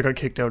known because I got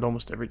kicked out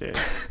almost every day.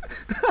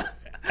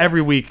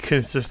 Every week,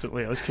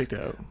 consistently, I was kicked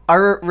out.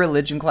 our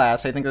religion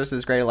class, I think this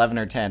was grade 11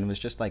 or 10, was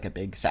just like a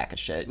big sack of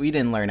shit. We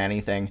didn't learn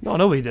anything. No,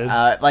 nobody did.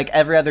 Like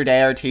every other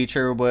day, our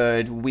teacher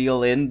would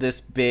wheel in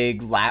this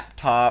big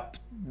laptop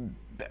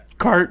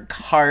Cart.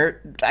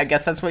 I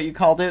guess that's what you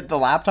called it, the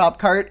laptop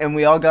cart, and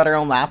we all got our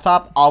own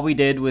laptop. All we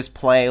did was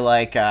play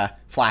like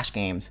flash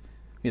games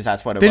because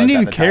that's what it They was. didn't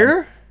at even the time.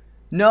 care?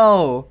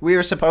 No, we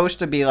were supposed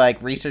to be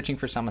like researching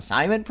for some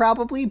assignment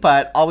probably,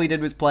 but all we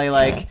did was play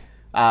like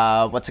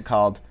what's it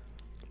called?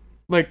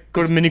 Like,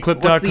 go to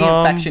miniclip.com. What's the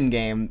infection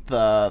game?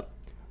 The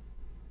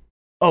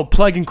Oh,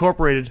 Plague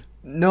Incorporated.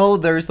 No,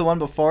 there's the one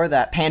before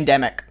that.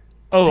 Pandemic.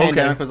 Oh,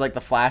 Pandemic okay. was like the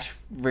flash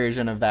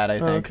version of that, I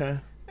Oh, think. okay.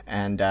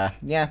 And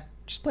yeah,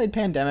 just played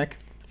Pandemic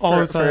All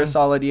for, the for a time.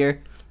 solid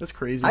year. That's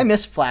crazy. I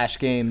miss flash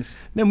games.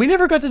 Man, we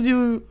never got to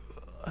do,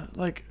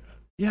 like,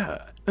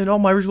 yeah, in all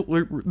my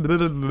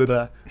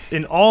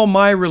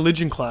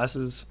religion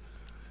classes,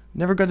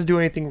 never got to do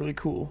anything really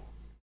cool.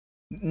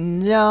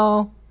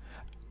 No.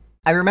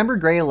 I remember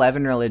grade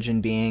 11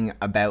 religion being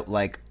about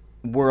like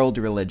world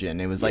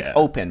religion. It was like Yeah.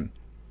 open.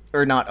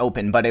 Or not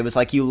open, but it was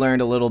like you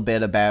learned a little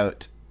bit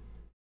about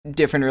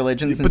different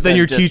religions. But then instead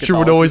your of just teacher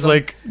would always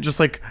Catholicism. just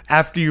like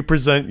after you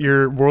present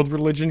your world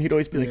religion, he'd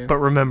always be like, Yeah. "But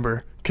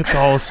remember,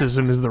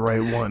 Catholicism is the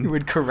right He one."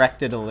 would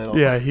correct it a little.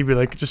 Yeah, he'd be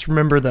like, "Just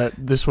remember that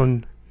this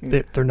one,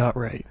 they're not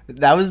right."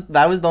 That was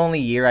the only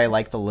year I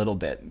liked a little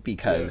bit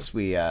because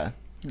we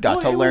got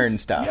Well, to it learn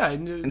was- stuff yeah,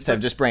 and it's instead of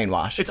like- just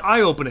brainwash. It's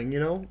eye opening, you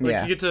know. Like,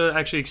 Yeah. you get to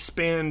actually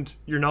expand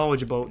your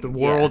knowledge about the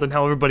world and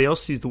how everybody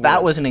else sees the world.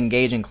 That was an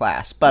engaging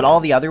class, but all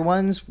the other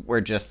ones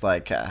were just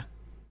like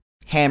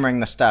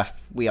hammering the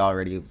stuff we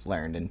already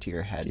learned into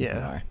your head. Yeah.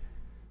 more.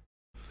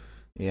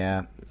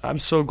 Yeah. I'm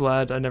so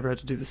glad I never had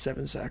to do the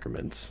 7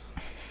 sacraments.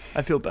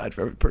 I feel bad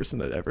for every person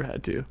that ever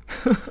had to.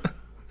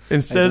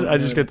 Instead, I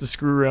just got to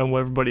screw around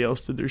while everybody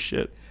else did their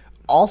shit.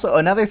 Also,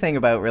 another thing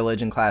about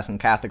religion class in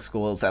Catholic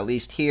schools, at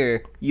least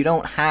here, you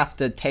don't have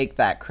to take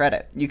that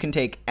credit. You can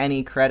take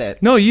any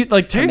credit. No, you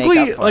like To make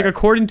technically up for like it.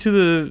 according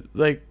to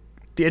the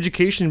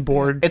education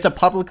board, It's a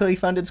publicly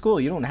funded school.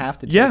 You don't have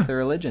to take Yeah. the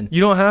religion.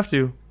 you don't have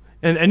to.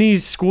 And any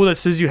school that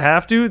says you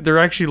have to, they're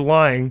actually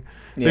lying.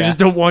 They Yeah. just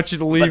don't want you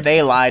to leave. But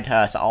they lied to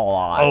us a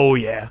lot. Oh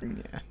yeah.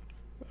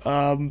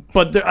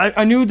 But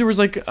I knew there was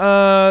like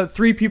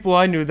 3 people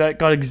I knew that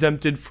got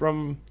exempted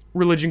from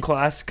religion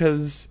class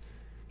because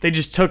they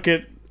just took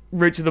it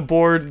right to the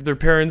board. Their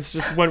parents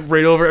just went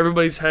right over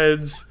everybody's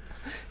heads.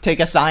 Take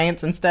a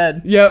science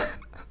instead. Yeah.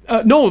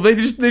 No, they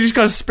just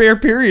got a spare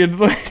period.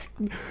 Like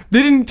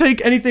they didn't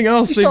take anything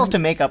else. You still have to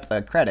make up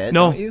the credit,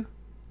 No. don't you?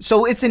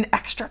 So it's an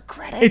extra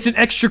credit? It's an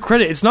extra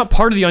credit. It's not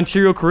part of the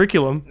Ontario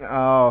curriculum,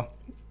 Oh,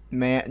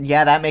 man.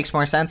 Yeah, that makes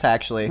more sense,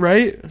 actually.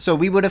 right? So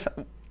we would have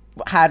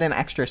had an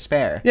extra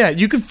spare. Yeah,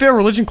 you could fail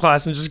religion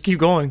class and just keep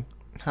going.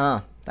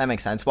 Huh. That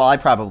makes sense. Well, I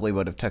probably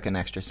would have took an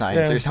extra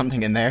science Yeah. or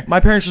something in there. My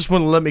parents just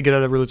wouldn't let me get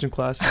out of religion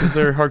class because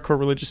they're hardcore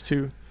religious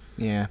too.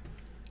 Yeah.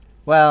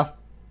 Well,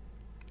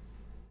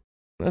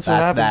 That's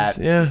what That's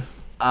happens. Yeah.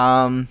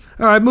 um,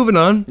 All right, moving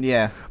on.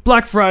 yeah.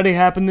 Black Friday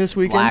happened this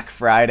weekend. Black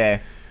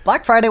Friday.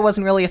 Black Friday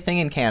wasn't really a thing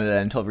in Canada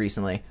until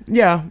recently.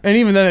 Yeah, and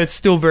even then, it's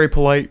still very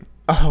polite.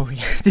 Oh,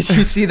 yeah. Did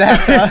you see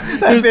that,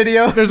 that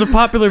video? There's a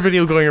popular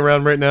video going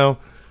around right now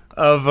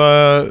of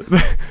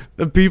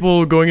the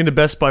people going into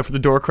Best Buy for the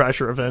Door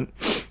Crasher event,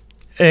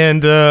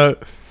 and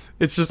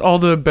it's just all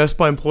the Best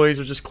Buy employees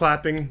are just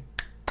clapping.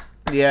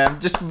 Yeah,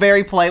 just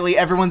very politely,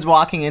 everyone's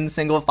walking in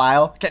single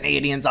file.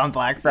 Canadians on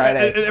Black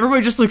Friday. And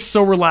everybody just looks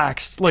so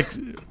relaxed, like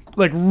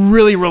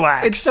really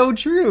relaxed. It's so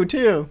true,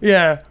 too.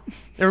 yeah.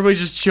 Everybody's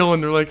just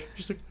chilling. They're like,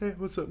 hey,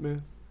 what's up,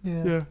 man?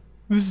 Yeah. Yeah,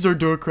 this is our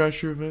Door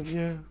Crasher event.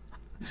 Yeah.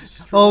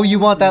 Oh, you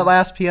want that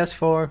last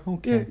PS4? Yeah,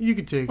 Okay. you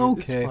can take it.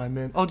 Okay. It's fine,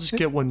 man. I'll just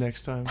get one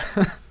next time.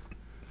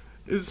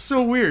 It's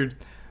so weird.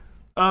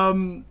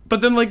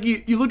 But then, like,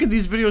 you look at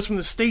these videos from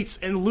the States,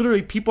 and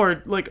literally people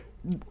are, like,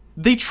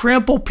 they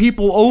trample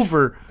people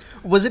over.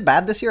 Was it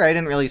bad this year? I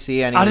didn't really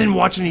see any. I didn't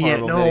watch any yet.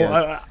 horrible No,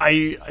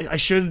 videos. I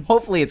should.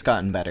 Hopefully it's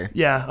gotten better.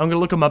 Yeah, I'm going to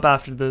look them up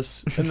after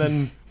this and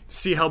then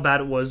see how bad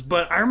it was.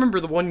 But I remember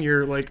the one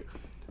year, like,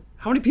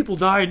 how many people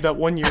died that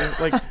one year?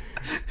 Like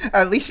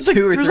At least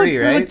two or there's three,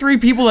 There's right? like 3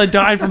 people that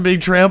died from being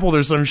trampled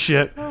or some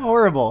shit. Oh,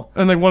 horrible.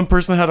 And like one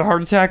person had a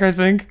heart attack, I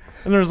think.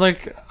 And there's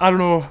like, I don't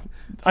know.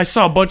 I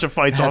saw a bunch of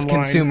fights Has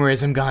online.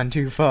 consumerism gone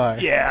too far?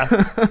 Yeah.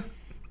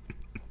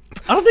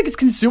 I don't think it's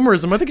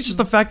consumerism. I think it's just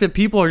the fact that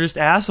people are just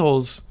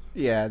assholes.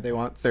 Yeah, they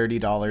want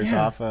 $30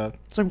 off of.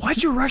 It's like,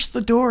 why'd you rush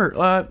the door?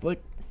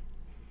 Like,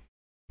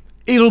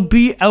 it'll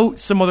be out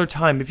some other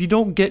time. If you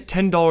don't get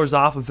 $10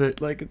 off of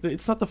it, like,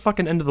 it's not the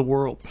fucking end of the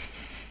world.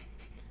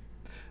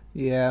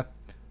 Yeah.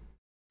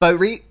 But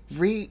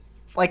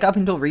like up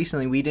until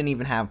recently, we didn't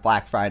even have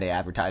Black Friday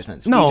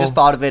advertisements. No. We just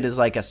thought of it as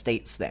like a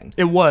states thing.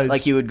 It was.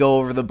 Like you would go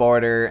over the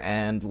border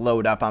and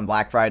load up on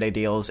Black Friday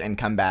deals and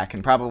come back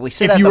and probably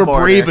sit if at you the were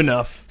border. brave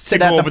enough to Sit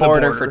go at the over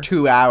border for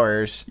 2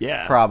 hours.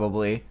 Yeah.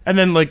 Probably. And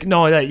then, like,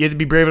 no, that you had to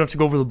be brave enough to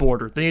go over the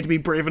border. Then you had to be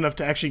brave enough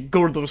to actually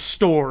go to those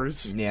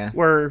stores. Yeah.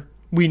 Where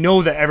we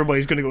know that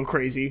everybody's going to go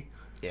crazy.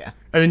 Yeah.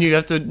 And then you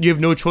have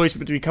no choice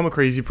but to become a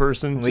crazy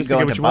person. We just go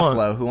to get into what you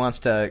Buffalo. want. Who wants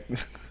to?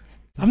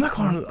 I'm not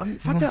going.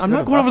 Fuck that. I'm go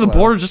not to going over the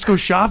Buffalo. border just to go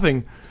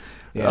shopping.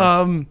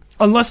 Yeah.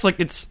 Unless like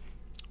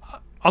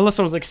unless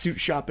I was like suit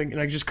shopping and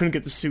I just couldn't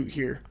get the suit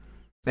here.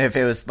 If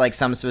it was like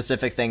some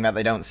specific thing that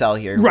they don't sell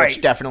here, Right.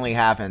 which definitely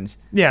happens.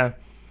 Yeah,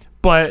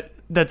 but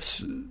that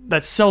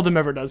seldom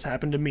ever does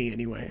happen to me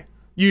anyway.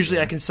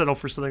 Usually I can settle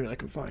for something that I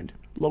can find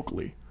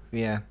locally.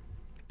 Yeah.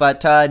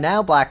 But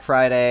now Black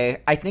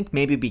Friday, I think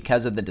maybe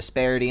because of the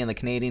disparity in the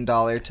Canadian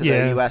dollar to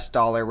Yeah. the US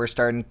dollar, we're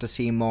starting to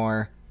see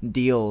more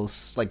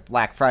deals like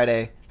Black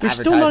Friday. They're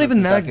still not even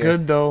advertisements and that stuff here.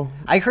 good though.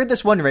 I heard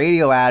this one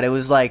radio ad. It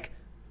was like,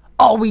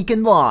 all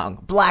weekend long,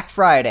 Black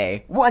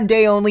Friday, 1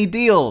 day only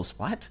deals.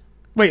 What?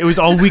 Wait, it was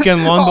all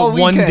weekend long, All but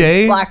one weekend,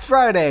 day. Black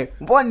Friday,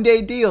 1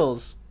 day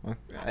deals.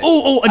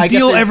 Oh, a I guess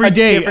deal it's every a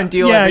day. different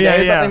deal yeah, every yeah,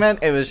 day. Is yeah. that they meant?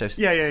 It was just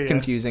Yeah.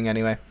 confusing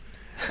anyway.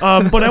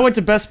 But I went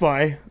to Best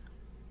Buy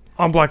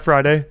on Black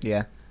Friday.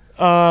 Yeah.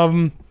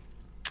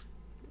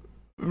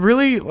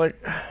 Really, like,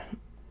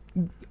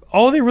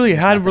 all they really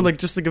had were like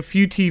just like a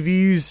few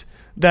TVs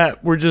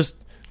that were just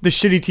the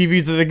shitty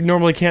TVs that they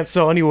normally can't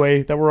sell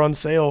anyway that were on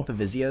sale. The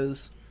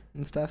Vizios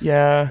and stuff.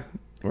 Yeah,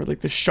 or like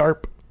the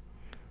Sharp.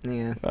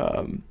 Yeah.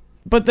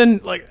 But then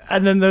like,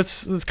 and then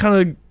that's kind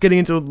of getting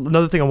into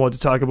another thing I wanted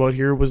to talk about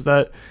here was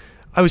that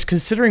I was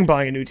considering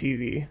buying a new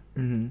TV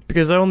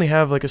because I only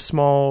have like a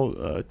small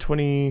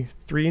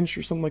 23-inch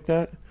or something like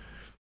that.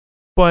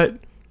 But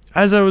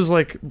as I was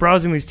like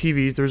browsing these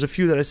TVs, there was a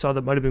few that I saw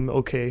that might have been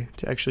okay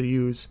to actually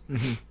use.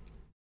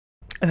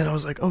 And then I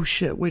was like, oh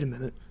shit, wait a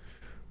minute.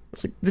 I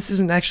was like, this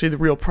isn't actually the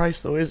real price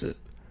though, is it?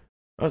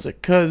 I was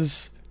like,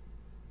 cause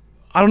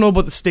I don't know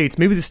about the States.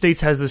 Maybe the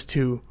States has this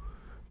too.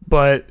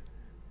 But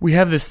we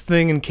have this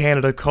thing in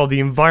Canada called the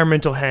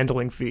environmental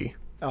handling fee.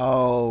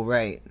 Oh,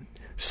 right.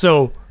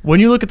 So when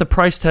you look at the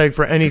price tag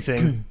for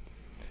anything,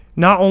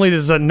 not only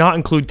does that not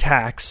include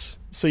tax,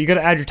 so you got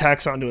to add your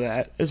tax onto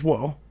that as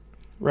well,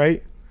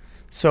 right?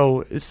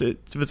 So if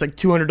it's like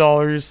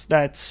 $200,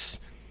 that's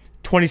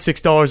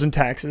 $26 in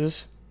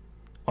taxes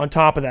on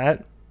top of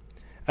that,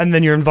 and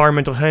then your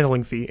environmental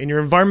handling fee. And your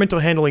environmental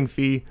handling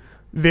fee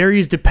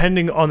varies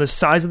depending on the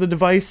size of the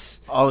device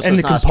Oh, so and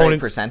it's the not a straight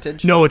components.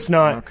 percentage? No, it's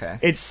not. Okay.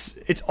 It's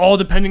all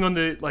depending on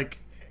the like,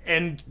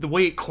 and the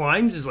way it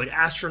climbs is like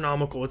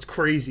astronomical. It's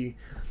crazy.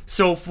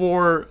 So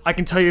I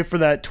can tell you for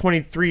that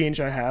 23-inch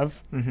I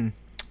have,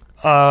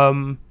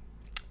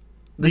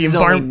 This is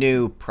only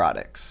new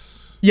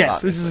products.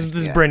 yes, this obviously.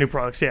 is Yeah. brand new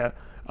products. Yeah,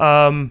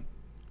 that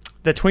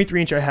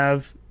 23-inch I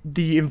have,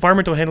 the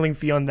environmental handling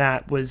fee on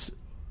that was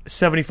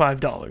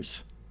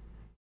 $75.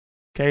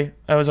 Okay,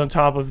 I was on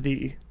top of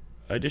the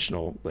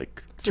additional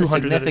like It's a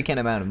 200. significant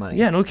amount of money.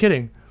 Yeah, no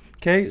kidding.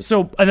 Okay,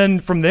 so and then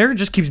from there it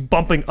just keeps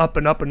bumping up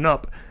and up and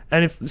up.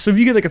 And if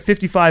you get like a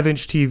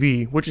 55-inch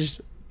TV, which is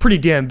pretty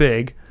damn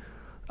big,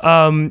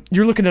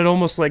 you're looking at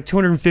almost like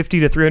 $250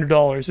 to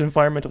 $300 in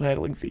environmental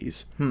handling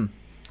fees.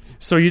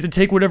 So you have to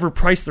take whatever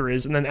price there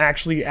is and then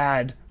actually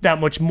add that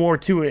much more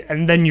to it,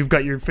 and then you've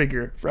got your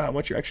figure for how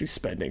much you're actually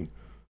spending.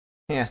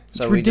 Yeah,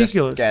 so It's we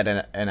ridiculous. just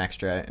get an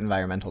extra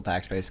environmental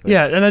tax, basically.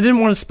 Yeah, and I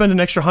didn't want to spend an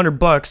extra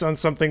 $100 on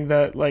something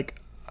that like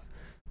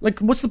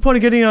what's the point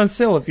of getting it on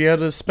sale if you had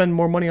to spend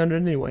more money on it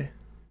anyway?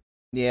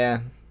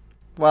 Yeah.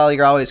 Well,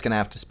 you're always going to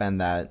have to spend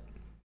that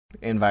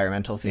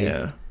environmental fee.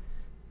 Yeah.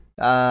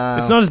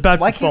 It's not as bad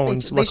for why can't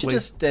phones, They should luckily.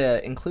 just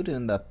include it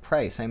in the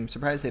price. I'm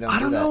surprised they don't I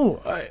do don't that.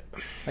 know.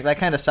 Like, that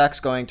kind of sucks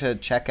going to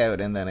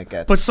checkout and then it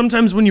gets... But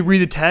sometimes when you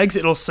read the tags,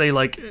 it'll say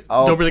like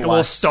there'll be like a little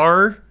plus.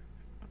 star,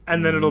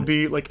 and then it'll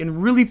be like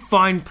in really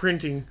fine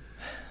printing.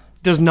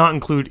 Does not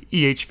include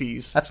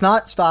EHVs. That's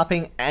not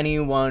stopping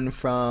anyone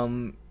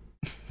from...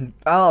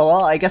 Oh,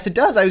 well, I guess it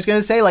does. I was going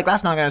to say, like,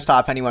 that's not going to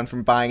stop anyone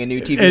from buying a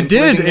new TV. It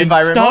did. including the It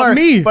environment stopped more,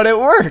 me. But it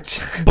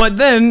worked. But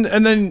then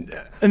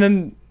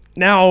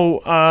now,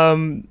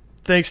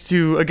 thanks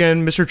to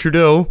again Mr.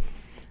 Trudeau,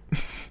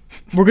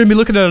 we're going to be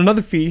looking at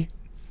another fee.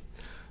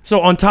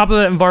 So on top of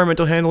that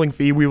environmental handling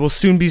fee, we will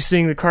soon be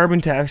seeing the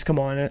carbon tax come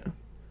on it.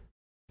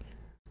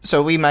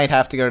 So we might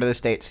have to go to the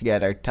States to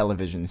get our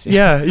televisions.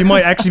 Yeah, you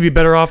might actually be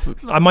better off.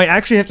 I might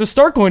actually have to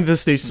start going to the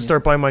States to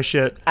start buying my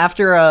shit.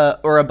 After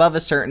or above a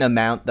certain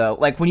amount, though,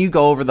 like when you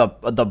go over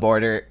the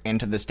border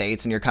into the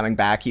States and you're coming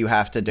back, you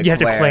have to declare. You have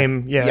to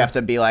claim, yeah. You have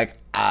to be like,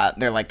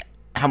 they're like,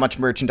 how much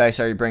merchandise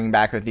are you bringing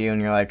back with you?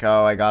 And you're like,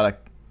 oh, I got a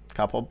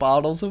couple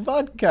bottles of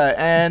vodka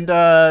and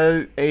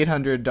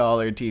 $800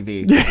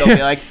 TV. They'll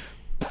be like,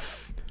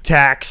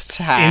 taxed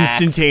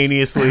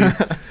instantaneously.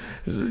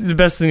 The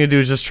best thing to do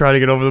is just try to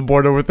get over the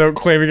border without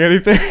claiming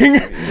anything.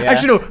 Yeah.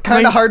 Actually, no.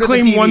 Kind of hard with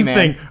claim the TV, one man.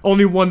 thing,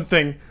 only one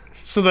thing,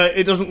 so that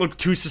it doesn't look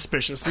too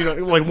suspicious. You know,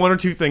 like one or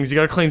two things. You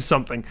gotta claim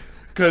something,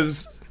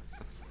 because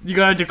you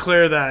gotta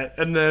declare that,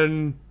 and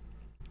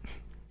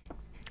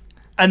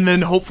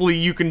then hopefully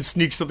you can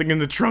sneak something in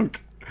the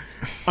trunk.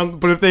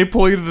 But if they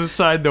pull you to the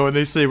side though, and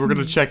they say we're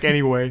gonna check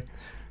anyway,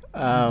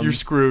 you're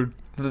screwed.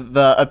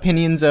 The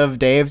opinions of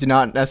Dave do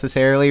not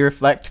necessarily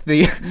reflect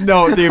the...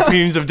 No, the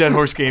opinions of Dead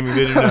Horse Gaming,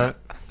 they do not.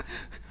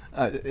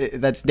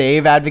 That's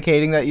Dave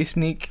advocating that you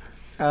sneak.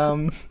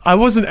 I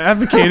wasn't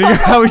advocating.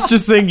 I was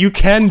just saying you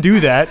can do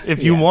that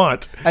if you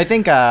want. I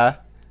think a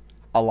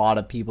lot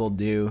of people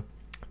do.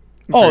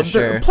 Oh,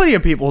 sure. Plenty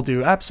of people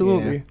do,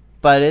 absolutely. Yeah.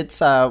 But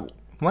it's...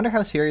 wonder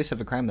how serious of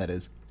a crime that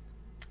is.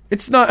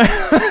 It's not...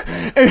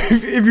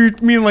 if you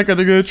mean, like, are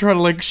they going to try to,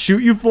 like,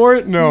 shoot you for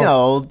it? No.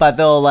 No, but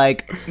they'll,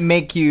 like,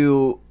 make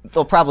you...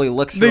 They'll probably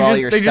look through all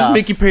your stuff. They just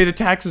make you pay the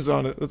taxes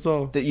on it, that's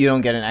all. That you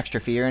don't get an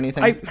extra fee or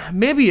anything?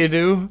 Maybe you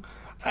do.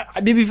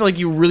 I maybe feel like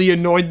you really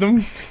annoyed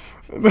them.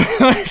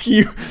 Like,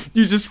 you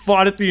just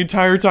fought it the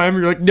entire time.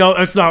 You're like, no,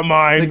 that's not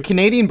mine. The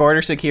Canadian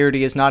border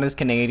security is not as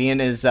Canadian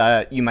as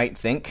you might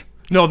think.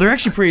 No, they're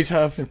actually pretty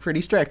tough. They're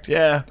pretty strict.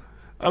 Yeah.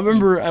 I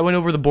remember I went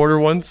over the border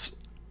once,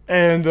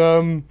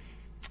 and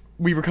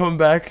we were coming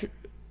back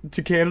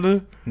to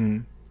Canada,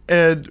 and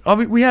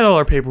we had all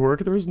our paperwork.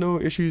 There was no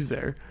issues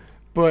there.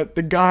 But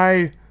the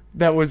guy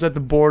that was at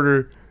the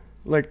border,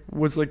 like,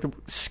 was like the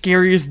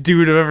scariest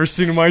dude I've ever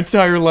seen in my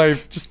entire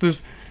life. Just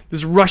this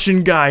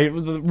Russian guy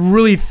with a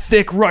really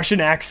thick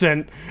Russian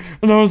accent.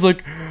 And I was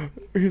like,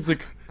 he's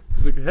like,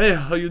 hey,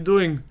 how you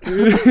doing?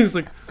 he's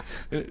like,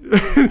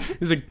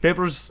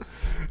 papers.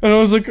 And I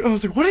was like,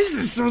 what is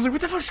this? I was like, what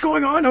the fuck's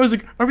going on? I was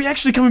like, are we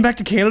actually coming back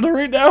to Canada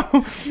right now?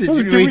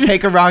 Did we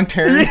take a wrong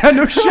turn? Yeah,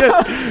 no shit.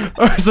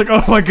 I was like,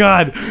 oh my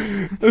god.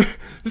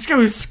 This guy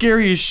was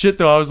scary as shit,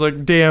 though. I was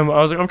like, damn. I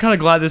was like, I'm kind of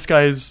glad this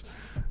guy's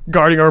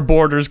guarding our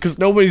borders, because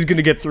nobody's going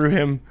to get through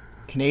him.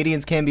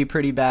 Canadians can be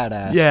pretty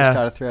badass. Yeah.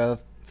 Just gotta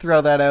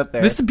throw that out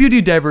there. This is the beauty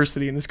of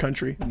diversity in this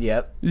country.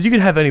 Yep. Is you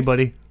can have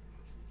anybody.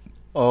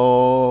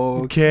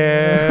 Oh,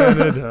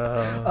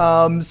 Canada.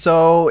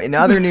 So in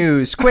other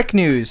news, quick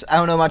news. I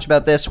don't know much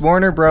about this.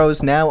 Warner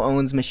Bros. Now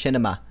owns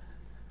Machinima.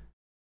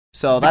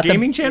 So that's the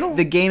gaming channel.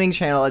 The gaming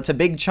channel. It's a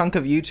big chunk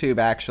of YouTube,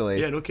 actually.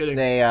 Yeah, no kidding.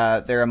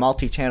 They're a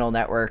multi-channel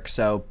network,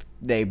 so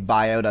they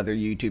buy out other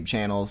YouTube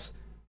channels.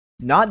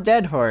 Not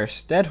Dead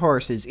Horse. Dead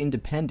Horse is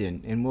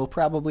independent and will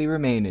probably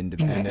remain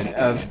independent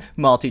of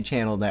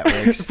multi-channel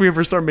networks. If we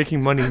ever start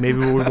making money, maybe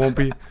we won't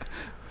be.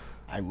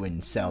 I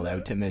wouldn't sell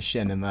out to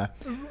Machinima.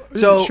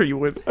 So sure you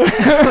would.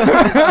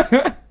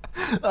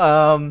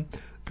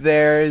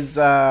 There's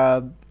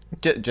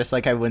just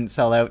like I wouldn't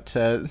sell out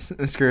to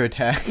Screw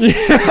Attack. Make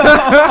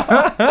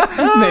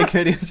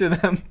videos for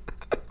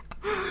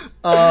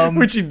them.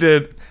 Which he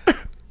did.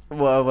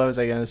 What was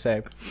I gonna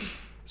say?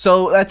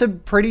 So that's a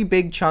pretty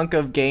big chunk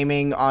of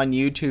gaming on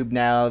YouTube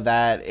now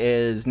that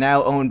is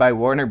now owned by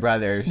Warner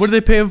Brothers. What are they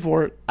paying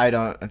for it? I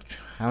don't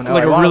know.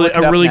 Like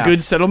a really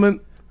good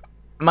settlement?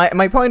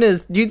 My point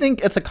is, do you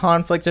think it's a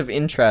conflict of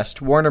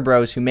interest, Warner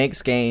Bros., who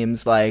makes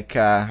games like,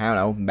 I don't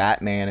know,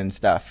 Batman and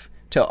stuff,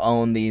 to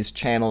own these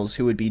channels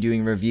who would be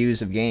doing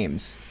reviews of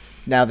games?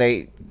 Now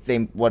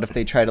what if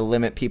they try to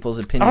limit people's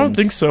opinions? I don't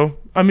think so.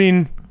 I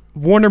mean,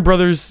 Warner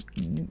Brothers,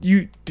 did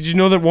you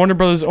know that Warner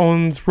Brothers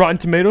owns Rotten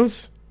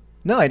Tomatoes?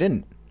 No, I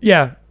didn't.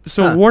 Yeah.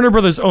 So Warner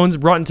Brothers owns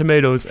Rotten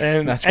Tomatoes,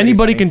 and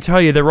anybody can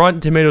tell you that Rotten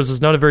Tomatoes is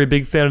not a very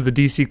big fan of the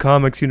DC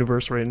Comics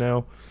universe right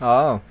now.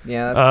 Oh,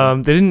 yeah.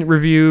 That's they didn't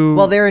review.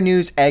 Well, they're a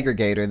news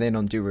aggregator. They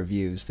don't do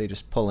reviews. They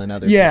just pull in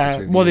other. Yeah. people's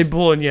reviews. Well, they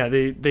pull in. Yeah,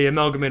 they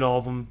amalgamate all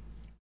of them.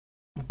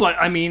 But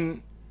I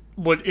mean,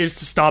 what is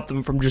to stop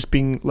them from just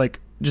being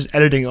just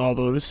editing all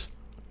those?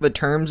 The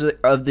terms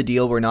of the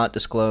deal were not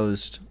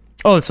disclosed.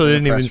 Oh, so they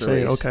didn't even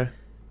say it. Okay.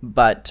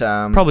 But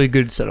probably a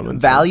good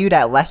settlement. Valued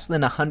at less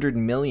than $100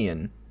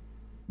 million.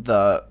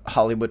 The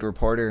Hollywood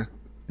Reporter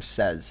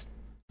says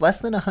less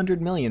than $100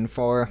 million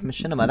for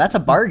Machinima. That's a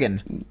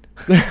bargain.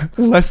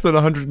 Less than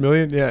 $100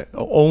 million, yeah.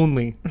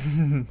 Only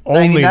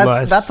less.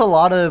 Less. That's a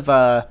lot of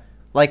a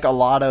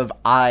lot of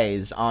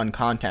eyes on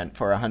content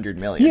for $100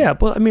 million. Yeah,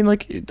 but I mean,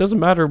 it doesn't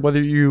matter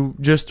whether you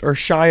just are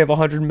shy of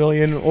 $100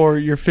 million or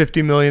you're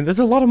 $50 million. That's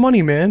a lot of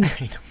money, man.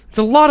 It's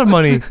a lot of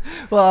money.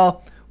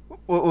 Well,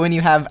 when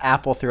you have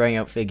Apple throwing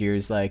out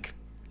figures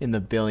in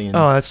the billions.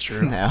 Oh, that's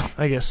true. Now,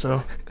 I guess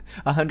so.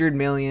 $100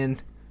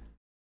 million.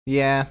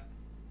 Yeah.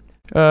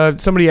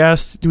 Somebody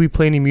asked, do we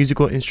play any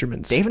musical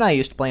instruments? Dave and I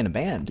used to play in a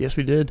band. Yes,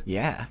 we did.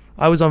 Yeah.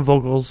 I was on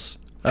vocals.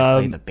 I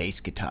play the bass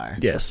guitar.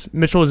 Yes,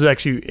 Mitchell is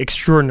actually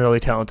extraordinarily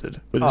talented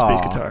with his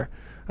bass Aw. guitar.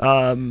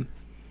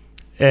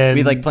 And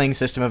We like playing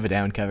System of a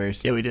Down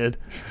covers. yeah, we did.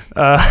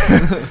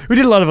 We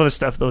did a lot of other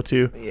stuff though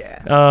too.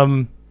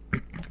 Yeah.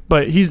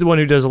 But he's the one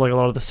who does like a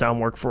lot of the sound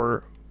work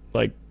for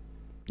like.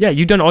 Yeah,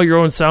 you've done all your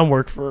own sound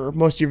work for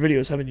most of your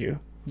videos, haven't you?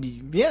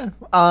 Yeah.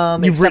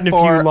 You've except written a few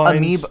for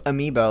lines.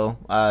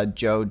 Amiibo.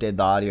 Joe did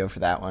the audio for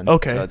that one.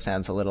 Okay. So it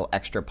sounds a little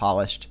extra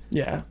polished.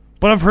 Yeah,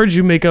 but I've heard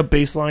you make up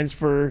bass lines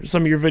for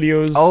some of your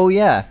videos. Oh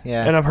yeah,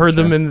 yeah. And I've heard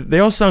them, and they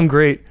all sound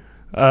great.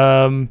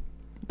 I'm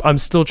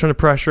still trying to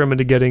pressure him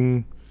into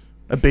getting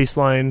a bass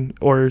line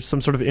or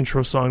some sort of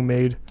intro song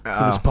made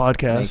for this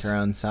podcast. Make our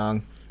own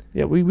song.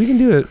 Yeah, we can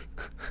do it.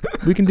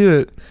 We can do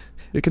it.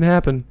 It can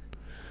happen.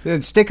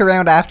 Then stick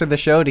around after the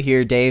show to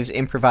hear Dave's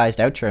improvised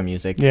outro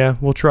music. Yeah,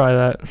 we'll try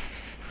that.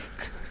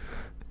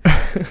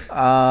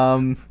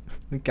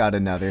 We got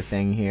another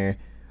thing here.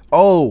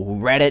 Oh,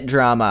 Reddit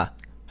drama.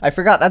 I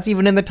forgot that's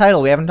even in the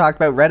title. We haven't talked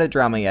about Reddit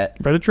drama yet.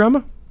 Reddit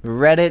drama?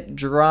 Reddit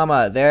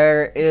drama.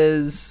 There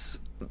is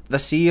the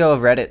CEO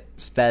of Reddit,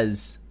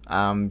 Spez,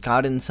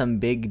 got in some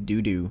big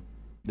doo-doo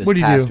this What did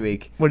he past do?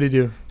 week. What did he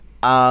do?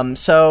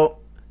 So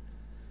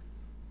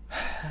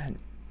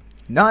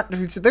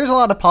there's a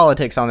lot of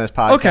politics on this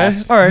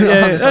podcast. Okay, all right, On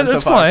yeah, this one so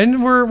that's far.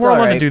 fine. We're It's allowed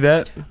alright. to do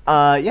that.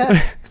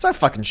 Yeah, it's our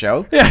fucking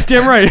show. Yeah,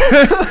 damn right.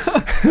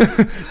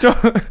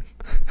 Don't-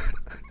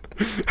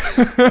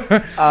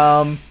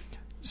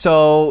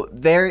 So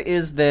there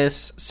is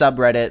this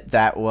subreddit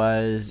that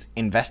was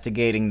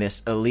investigating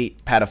this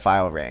elite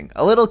pedophile ring.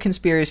 A little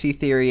conspiracy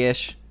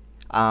theory-ish.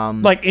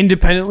 like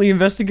independently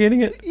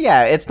investigating it?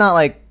 Yeah, it's not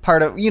like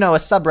part of, a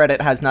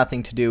subreddit has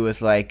nothing to do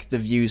with like the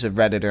views of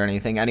Reddit or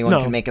anything. Anyone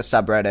No. can make a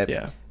subreddit.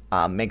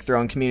 Yeah. Make their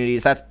own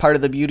communities. That's part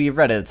of the beauty of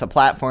Reddit. It's a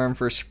platform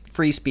for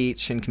free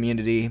speech and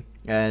community,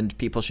 and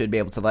people should be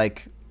able to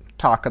like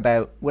talk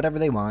about whatever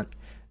they want.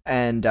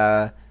 And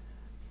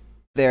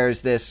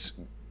there's this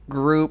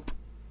group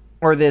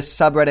or this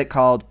subreddit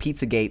called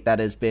Pizzagate that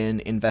has been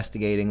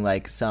investigating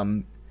like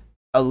some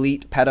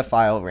elite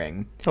pedophile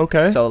ring.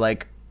 Okay. So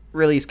like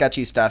really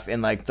sketchy stuff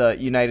in like the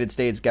United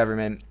States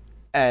government,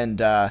 and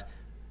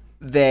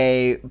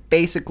they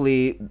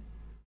basically,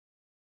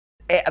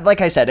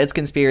 like I said, it's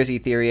conspiracy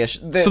theory-ish.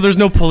 So there's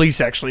no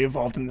police actually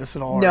involved in this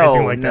at all, or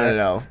anything like that?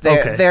 No.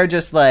 Okay. They're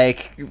just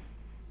like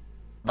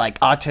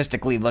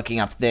autistically looking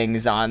up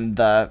things on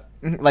the,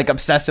 like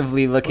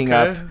obsessively looking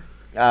Okay.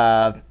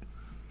 up.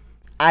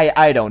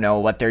 I don't know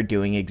what they're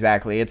doing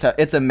exactly.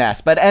 It's a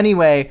mess. But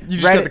anyway, You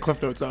just got the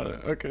Cliff Notes on it.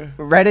 Okay.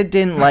 Reddit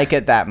didn't like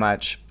it that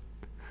much,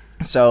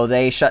 so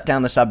they shut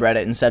down the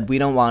subreddit and said we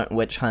don't want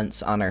witch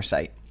hunts on our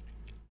site.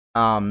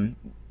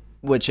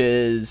 Which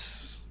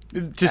is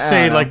Just I say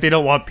don't know. like they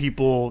don't want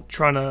people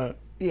trying to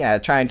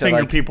trying to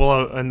finger like people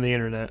out on the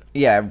internet.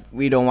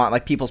 we don't want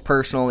like people's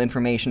personal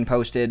information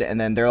posted and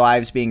then their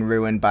lives being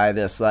ruined by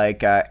this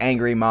like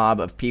angry mob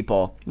of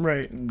people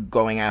Right.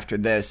 going after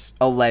this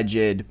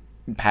alleged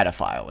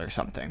pedophile or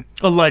something.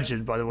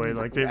 Alleged, by the way.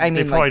 Like they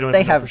probably like, don't they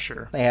even know have for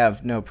sure. They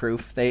have no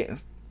proof.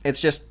 It's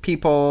just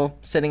people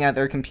sitting at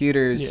their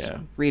computers Yeah.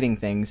 reading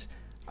things.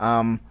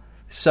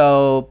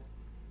 So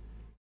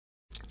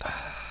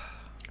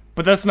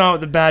But that's not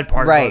the bad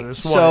part right. about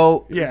this.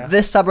 So yeah.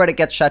 this subreddit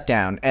gets shut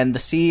down, and the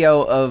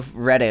CEO of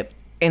Reddit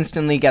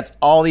instantly gets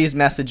all these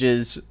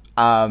messages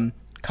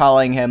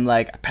calling him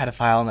like a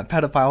pedophile and a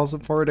pedophile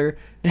supporter.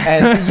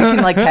 And you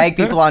can like tag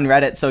people on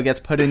Reddit, so it gets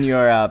put in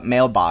your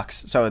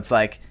mailbox. So it's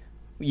like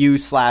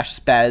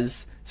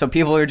you/Spez. So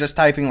people are just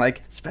typing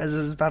like Spez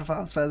is a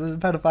pedophile, Spez is a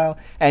pedophile,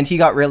 and he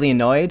got really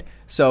annoyed.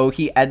 So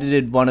he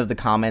edited one of the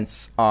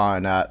comments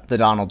on the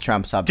Donald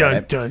Trump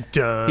subreddit. Dun dun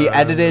dun. He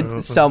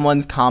edited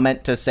someone's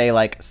comment to say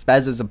like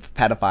Spez is a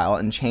pedophile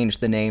and changed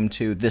the name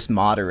to this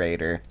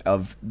moderator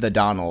of the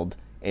Donald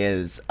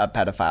is a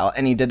pedophile,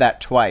 and he did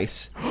that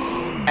twice.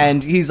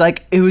 And he's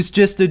like, it was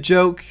just a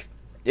joke.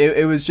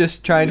 It was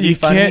just trying to be You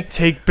funny. can't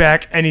take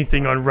back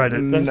anything on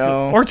Reddit.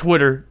 No. Or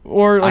Twitter.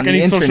 Or like On the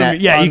any social internet.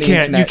 media. Yeah, On you the can't.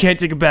 internet. You can't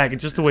take it back.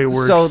 It's just the way it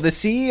works. So the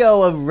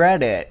CEO of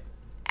Reddit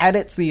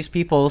edits these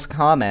people's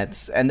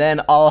comments, and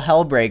then all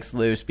hell breaks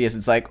loose because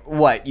it's like,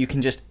 what? You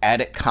can just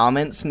edit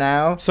comments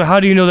now? So how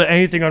do you know that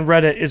anything on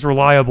Reddit is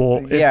reliable?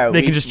 If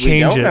they can just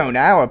change we it. don't know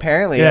now.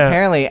 Apparently, Yeah.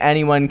 apparently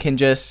anyone can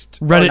just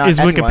or Reddit not is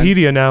anyone.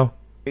 Wikipedia now.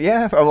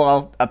 Yeah,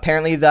 well,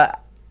 apparently the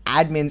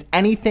admins,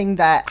 anything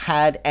that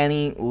had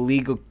any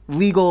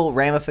legal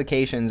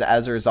ramifications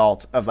as a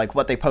result of like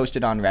what they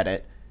posted on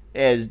Reddit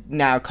is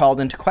now called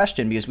into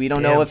question because we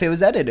don't know Damn. if it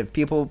was edited. If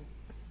people,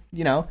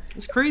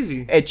 It's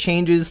crazy. it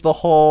changes the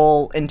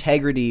whole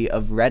integrity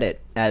of Reddit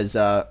as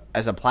a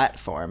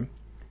platform.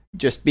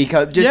 Just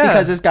because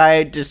this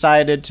guy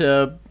decided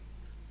to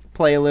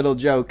play a little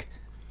joke.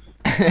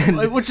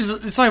 Which is,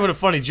 it's not even a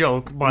funny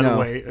joke, by the No.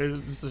 way.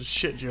 It's a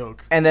shit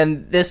joke. And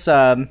then this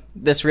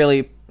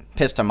really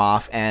pissed him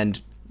off,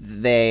 and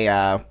they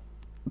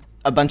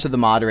a bunch of the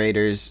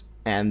moderators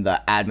and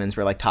the admins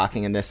were like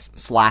talking in this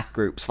Slack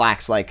group.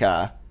 Slack's like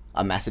a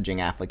messaging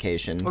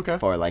application Okay.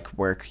 for like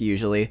work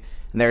usually,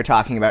 and they were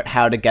talking about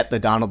how to get the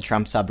Donald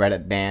Trump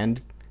subreddit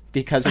banned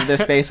because of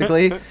this,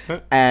 basically.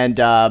 And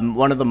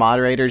one of the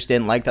moderators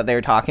didn't like that they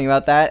were talking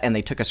about that, and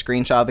they took a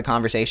screenshot of the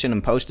conversation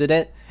and posted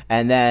it.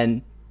 And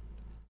then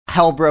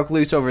hell broke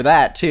loose over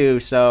that, too.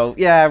 So,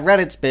 yeah,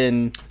 Reddit's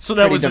been So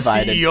that pretty was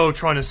divided. the CEO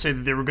trying to say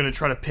that they were going to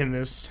try to pin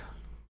this.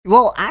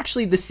 Well,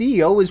 actually, the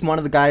CEO was one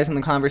of the guys in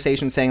the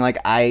conversation saying, like,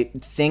 I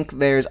think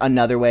there's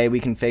another way we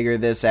can figure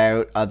this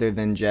out other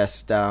than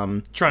just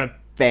Trying to...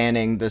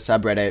 banning the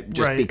subreddit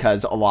just Right.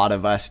 because a lot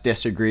of us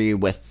disagree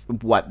with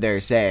what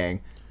they're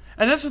saying.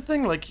 And that's the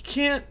thing, like, you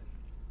can't...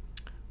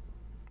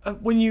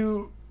 when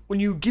you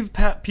give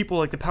people,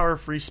 like, the power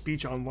of free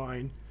speech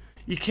online,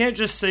 you can't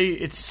just say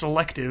it's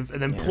selective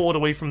and then pull it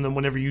away from them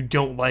whenever you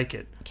don't like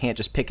it. Can't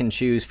just pick and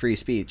choose free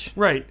speech.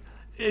 Right.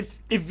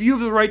 If you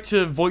have the right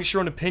to voice your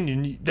own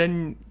opinion,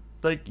 then,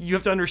 like, you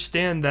have to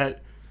understand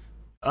that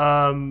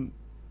that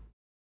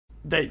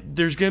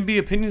there's going to be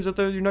opinions out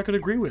there you're not going to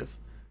agree with.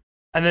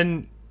 And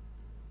then,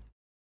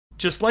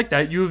 just like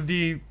that, you have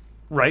the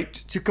right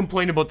to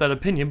complain about that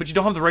opinion, but you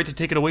don't have the right to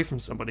take it away from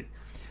somebody.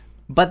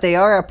 But they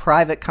are a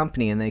private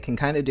company, and they can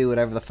kind of do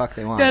whatever the fuck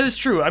they want. That is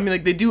true. I mean,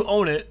 like, they do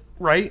own it,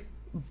 right?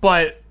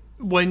 But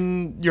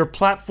when your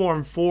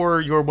platform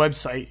for your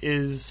website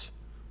is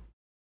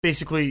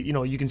basically, you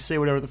know, you can say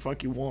whatever the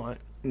fuck you want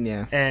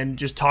Yeah. and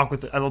just talk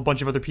with a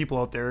bunch of other people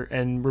out there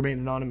and remain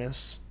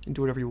anonymous and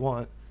do whatever you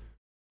want.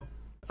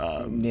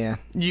 Yeah.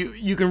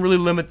 You can really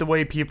limit the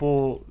way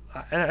people,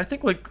 and I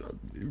think, like,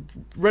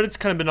 Reddit's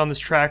kind of been on this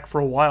track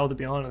for a while, to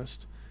be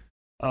honest,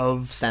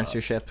 of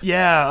Censorship.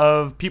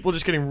 of people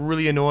just getting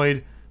really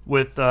annoyed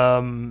with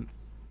the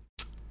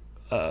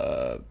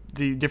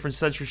different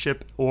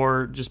censorship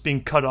or just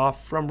being cut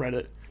off from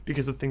Reddit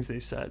because of things they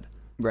said.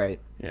 Right.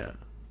 Yeah.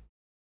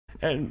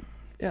 And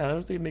yeah, I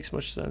don't think it makes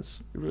much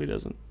sense. It really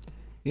doesn't.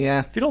 Yeah.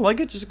 If you don't like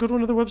it, just go to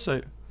another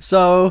website.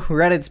 So,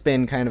 Reddit's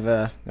been kind of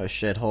a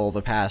shithole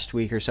the past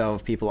week or so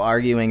of people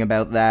arguing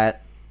about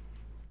that.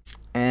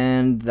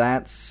 And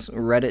that's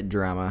Reddit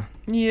drama.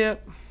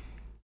 Yep.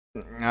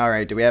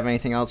 Alright, do we have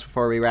anything else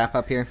before we wrap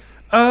up here?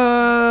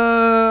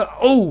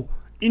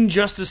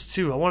 Injustice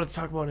 2. I want to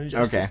talk about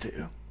Injustice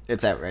 2.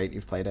 It's out, right?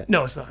 You've played it?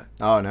 No, it's not.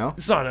 Oh, no?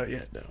 It's not out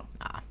yet, no.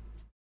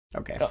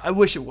 Okay. No, I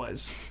wish it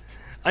was.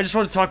 I just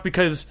want to talk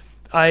because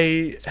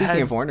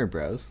Speaking of Warner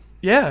Bros.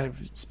 Yeah,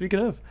 speaking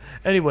of.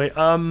 Anyway,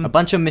 A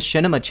bunch of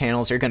Machinima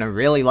channels are going to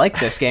really like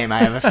this game,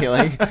 I have a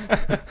feeling.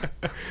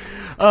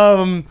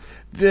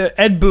 the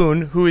Ed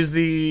Boon, who is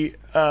the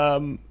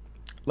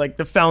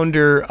the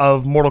founder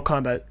of Mortal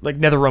Kombat, like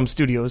NetherRealm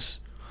Studios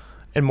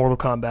and Mortal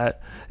Kombat,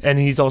 and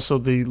he's also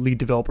the lead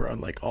developer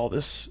on like all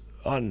this,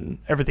 on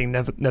everything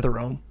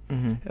NetherRealm,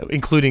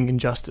 including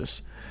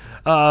Injustice.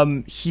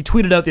 He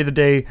tweeted out the other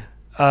day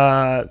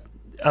a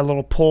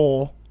little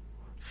poll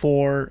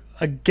for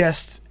a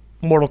guest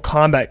Mortal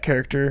Kombat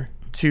character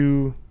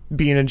to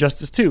be in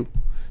Injustice 2,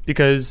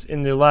 because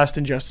in the last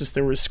Injustice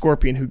there was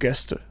Scorpion who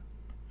guest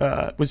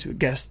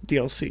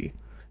DLC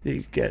that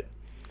you could get.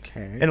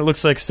 Okay. And it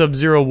looks like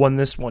Sub-Zero won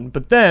this one.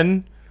 But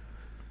then,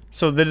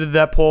 so they did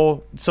that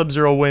poll,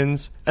 Sub-Zero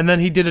wins, and then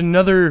he did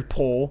another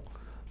poll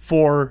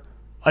for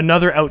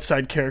another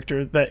outside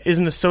character that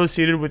isn't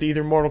associated with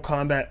either Mortal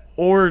Kombat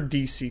or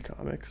DC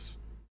Comics.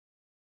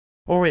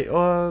 Or wait,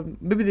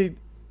 maybe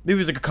it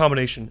was like a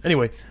combination.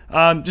 Anyway,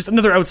 just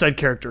another outside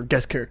character,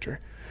 guest character.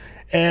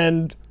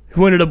 And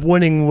who ended up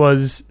winning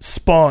was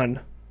Spawn.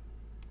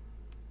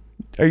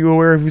 Are you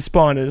aware of who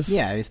Spawn is?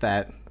 Yeah, he's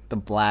the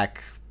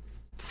black...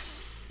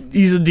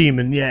 He's a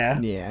demon,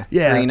 yeah. Yeah.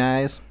 Yeah. Green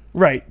eyes.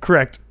 Right,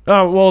 correct.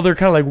 Oh, well, they're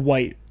kind of like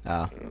white.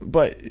 Oh.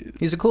 But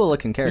He's a cool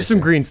looking character. there's some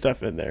green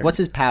stuff in there. What's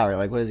his power?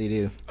 Like, what does he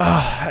do?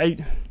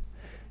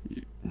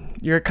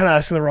 You're kind of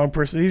asking the wrong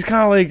person. He's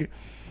kind of like...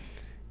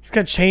 He's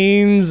got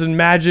chains and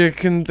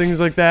magic and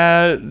things like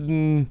that.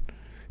 And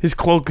his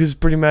cloak is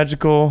pretty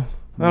magical.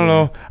 I don't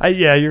know.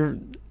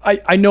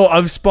 I know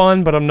of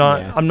Spawn, but I'm not.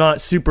 Yeah. I'm not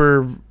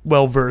super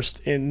well versed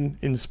in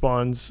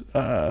Spawn's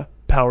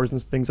powers and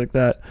things like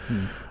that.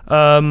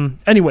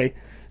 Anyway,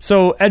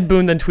 so Ed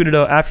Boon then tweeted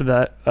out after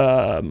that,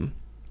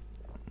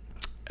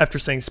 after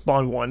saying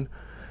Spawn won,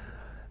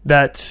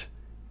 that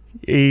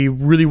he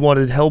really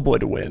wanted Hellboy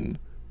to win,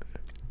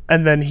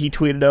 and then he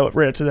tweeted out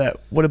right after that,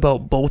 "What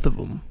about both of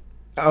them?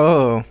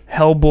 Oh.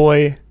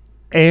 Hellboy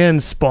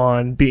and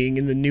Spawn being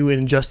in the new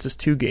Injustice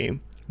 2 game."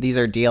 These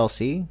are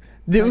DLC?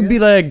 They would be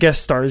like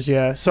guest stars,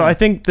 yeah. So I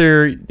think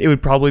it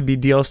would probably be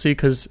DLC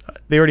because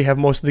they already have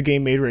most of the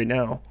game made right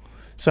now.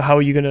 So how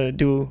are you going to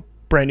do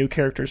brand new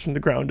characters from the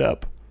ground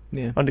up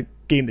on a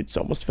game that's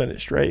almost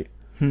finished, right?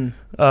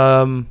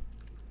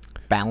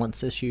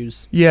 Balance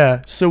issues.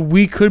 Yeah, so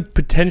we could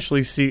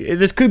potentially see...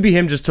 This could be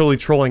him just totally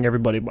trolling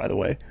everybody, by the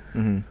way.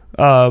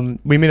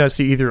 We may not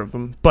see either of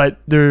them, but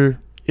there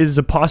is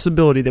a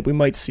possibility that we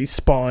might see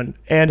Spawn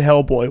and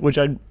Hellboy, which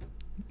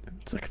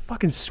it's like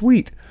fucking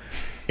sweet,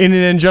 in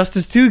an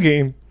Injustice 2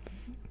 game,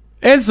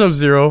 and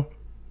Sub-Zero,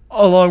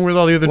 along with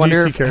all the other Wonder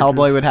DC if characters.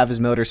 Hellboy would have his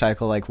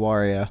motorcycle like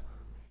Wario.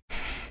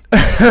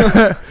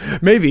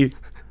 Maybe.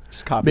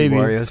 Just copy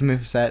Wario's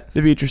moveset.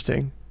 That'd be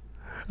interesting.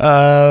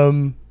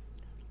 I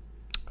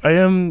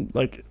am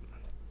like...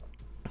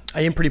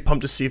 I am pretty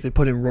pumped to see if they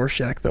put in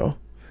Rorschach though,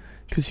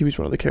 because he was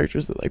one of the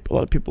characters that like a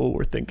lot of people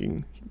were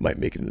thinking might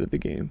make it into the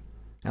game.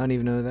 I don't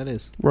even know who that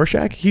is.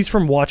 Rorschach? He's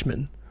from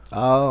Watchmen.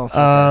 Oh. Okay.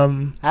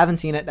 I haven't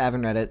seen it. I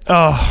haven't read it.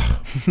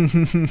 Oh.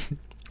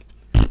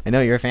 I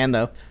know you're a fan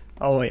though.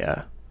 Oh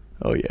yeah.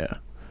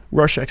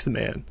 Rorschach's the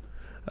man.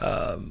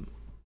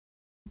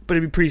 But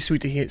it'd be pretty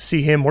sweet to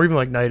see him, or even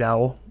like Night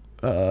Owl,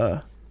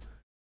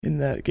 in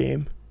that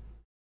game.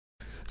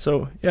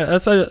 So yeah,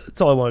 that's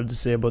all I wanted to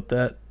say about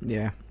that.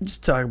 Yeah.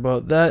 Just talk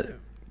about that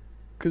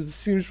because it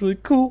seems really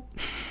cool.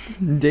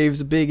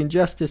 Dave's a big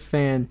Injustice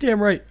fan.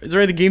 Damn right. Is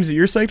there any games that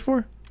you're psyched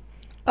for?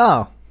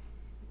 Oh.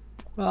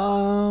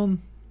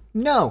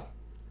 No.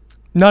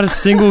 Not a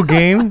single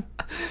game.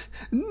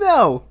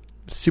 No.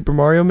 Super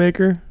Mario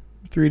Maker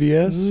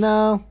 3DS.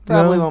 No.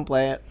 Probably won't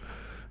play it.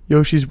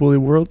 Yoshi's Woolly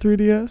World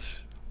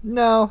 3DS.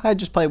 No, I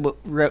just play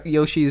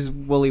Yoshi's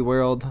Woolly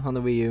World on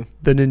the Wii U.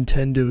 The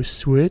Nintendo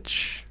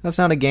Switch. That's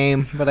not a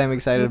game, but I'm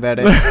excited about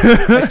it.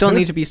 I still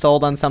need to be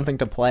sold on something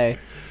to play.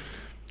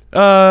 They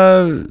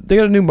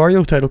got a new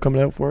Mario title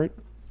coming out for it.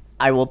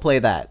 I will play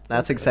that.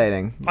 That's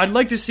exciting. I'd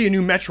like to see a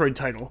new Metroid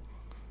title.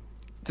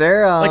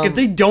 They're like if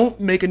they don't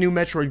make a new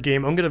Metroid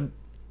game, I'm gonna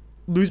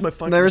lose my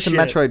fucking There was shit. a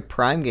Metroid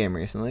Prime game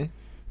recently.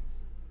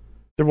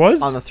 There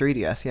was? On the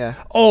 3DS, yeah.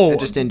 Oh. It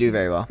just didn't do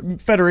very well.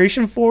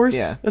 Federation Force?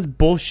 Yeah. That's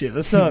bullshit.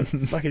 That's not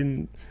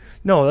fucking...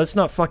 No, that's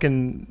not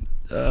fucking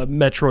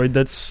Metroid.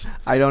 That's...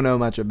 I don't know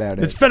much about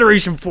it. It's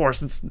Federation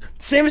Force. It's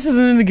Samus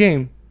isn't in the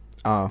game.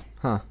 Oh,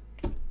 huh.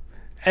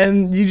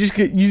 And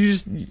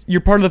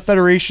you're part of the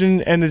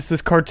Federation, and it's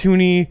this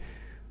cartoony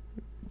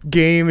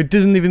game. It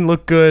doesn't even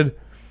look good.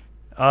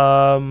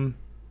 No,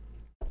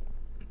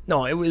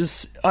 it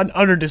was an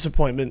utter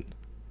disappointment.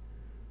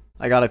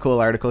 I got a cool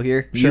article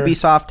here. Sure.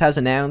 Ubisoft has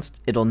announced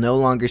it'll no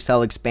longer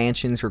sell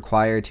expansions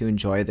required to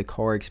enjoy the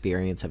core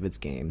experience of its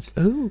games.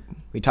 Ooh.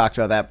 We talked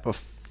about that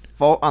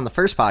before on the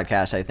first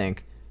podcast, I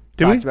think.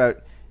 Did talked we?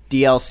 about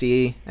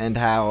DLC and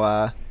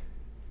how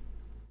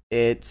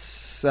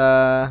it's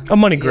a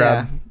money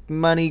grab. Yeah,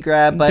 money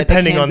grab, but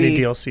depending on the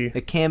DLC.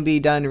 It can be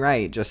done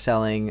right, just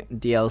selling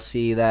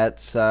DLC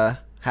that's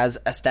has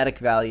aesthetic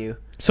value.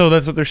 So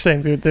that's what they're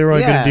saying. They're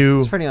only going to do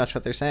that's pretty much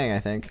what they're saying, I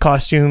think.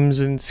 Costumes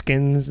and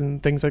skins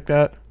and things like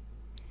that.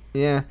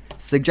 Yeah.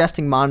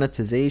 Suggesting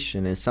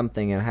monetization is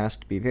something it has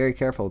to be very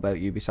careful about,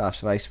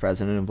 Ubisoft's vice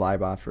president of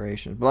live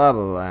operations. Blah,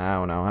 blah, blah. I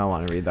don't know. I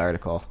want to read the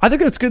article. I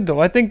think that's good, though.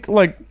 I think,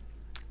 like,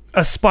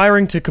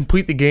 aspiring to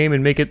complete the game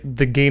and make it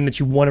the game that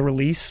you want to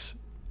release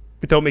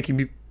without making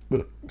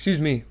people... Excuse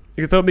me.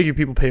 Without making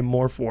people pay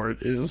more for it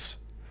is...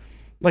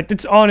 Like,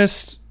 it's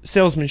honest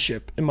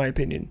salesmanship, in my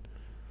opinion.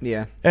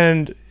 Yeah.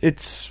 And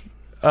it's...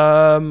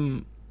 I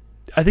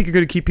think you're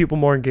going to keep people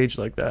more engaged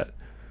like that.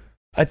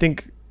 I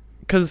think...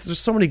 Because there's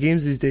so many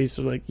games these days,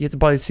 so like you have to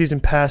buy the season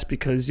pass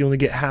because you only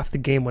get half the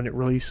game when it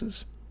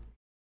releases.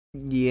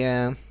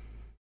 Yeah.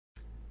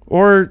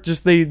 Or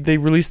just they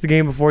release the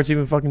game before it's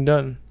even fucking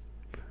done.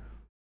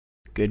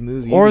 Good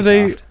move, Or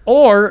Ubisoft.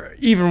 or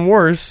even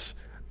worse,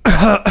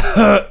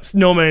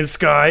 No Man's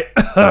Sky.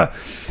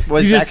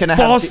 Was you that just gonna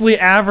falsely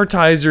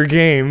advertise your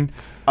game.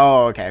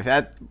 Oh, okay.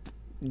 That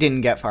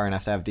didn't get far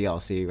enough to have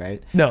DLC,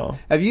 right? No.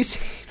 Have you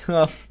seen...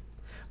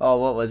 Oh,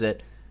 what was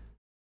it?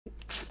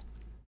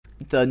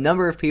 The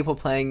number of people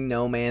playing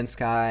No Man's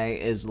Sky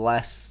is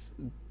less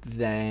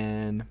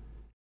than...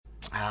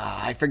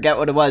 I forget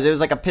what it was. It was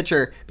like a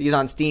picture, because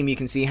on Steam you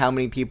can see how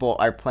many people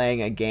are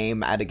playing a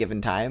game at a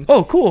given time.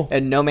 Oh, cool.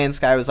 And No Man's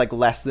Sky was like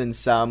less than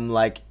some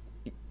like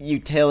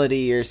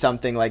utility or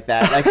something like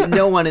that. Like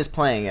no one is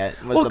playing it.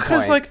 Was Well, the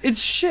because point. like it's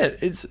shit.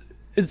 It's.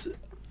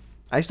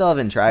 I still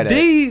haven't tried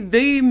it.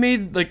 They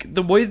made like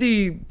the way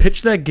they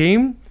pitched that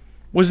game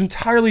was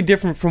entirely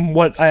different from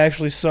what I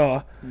actually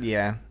saw.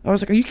 Yeah. I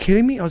was like, are you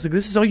kidding me? I was like,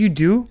 this is all you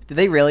do? Did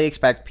they really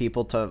expect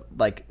people to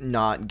like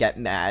not get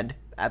mad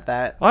at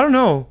that? I don't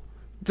know.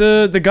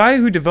 The guy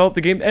who developed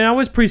the game, and I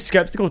was pretty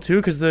skeptical too,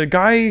 because the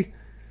guy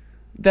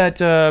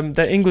that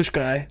English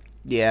guy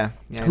Yeah.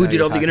 who did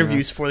all the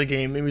interviews for the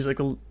game, he was like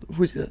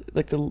who's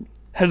like the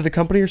head of the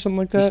company or something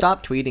like that. He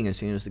stopped tweeting as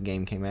soon as the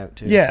game came out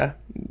too. Yeah,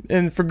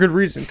 and for good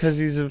reason, because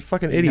he's a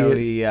fucking idiot.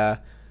 No,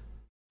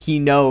 he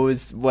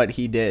knows what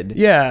he did.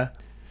 Yeah,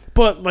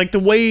 but like the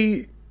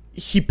way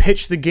he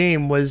pitched the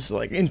game was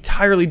like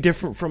entirely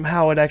different from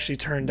how it actually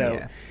turned out.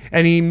 Yeah.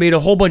 And he made a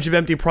whole bunch of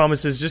empty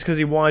promises just because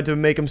he wanted to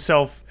make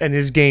himself and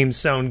his game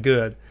sound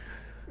good.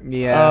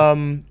 Yeah.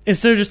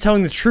 Instead of just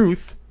telling the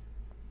truth,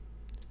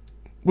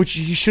 which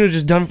he should have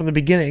just done from the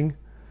beginning,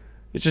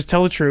 is just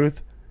tell the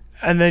truth,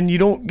 and then you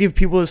don't give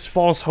people this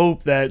false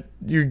hope that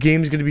your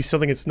game's going to be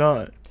something it's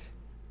not.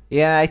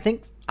 Yeah, I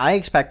think I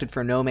expected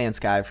from No Man's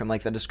Sky, from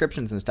like the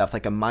descriptions and stuff,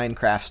 like a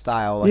Minecraft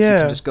style. Like you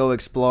can just go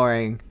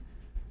exploring.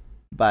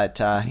 But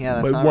yeah,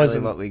 that's not really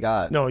what we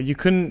got. No, you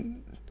couldn't.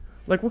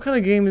 Like, what kind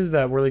of game is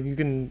that where like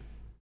you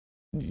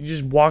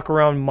just walk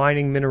around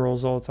mining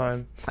minerals all the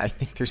time? I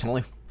think there's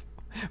only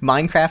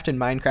Minecraft and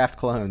Minecraft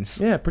clones.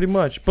 Yeah, pretty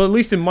much. But at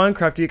least in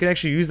Minecraft, you can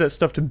actually use that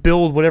stuff to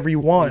build whatever you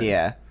want.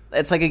 Yeah,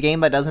 it's like a game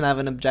that doesn't have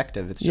an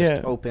objective. It's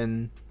just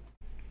open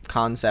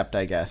concept,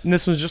 I guess. And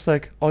this one's just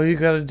like, all you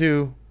gotta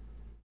do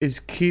is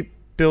keep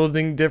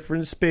building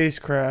different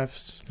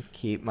spacecrafts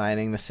Keep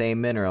mining the same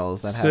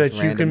minerals that so have that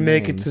you random can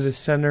make it names. to the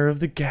center of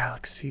the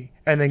galaxy.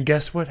 And then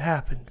guess what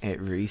happens? It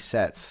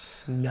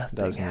resets. Nothing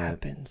doesn't it?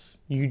 happens.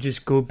 You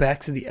just go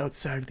back to the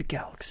outside of the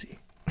galaxy.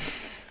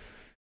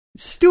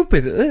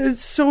 Stupid.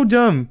 It's so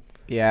dumb.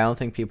 Yeah, I don't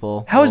think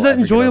people. How is will that ever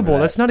get enjoyable? over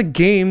that. That's not a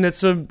game.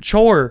 That's a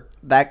chore.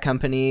 That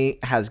company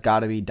has got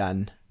to be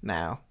done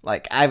now.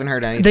 Like, I haven't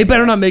heard anything. They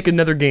better about not make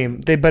another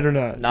game. They better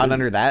not. it. Not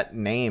under that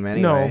name,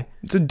 anyway. No,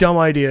 it's a dumb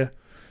idea.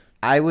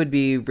 I would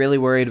be really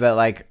worried about,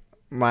 like,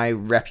 my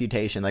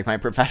reputation, like my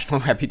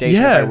professional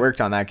reputation Yeah. if I worked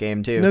on that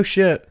game, too. No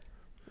shit.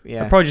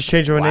 Yeah. I'd probably just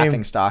change my Laughing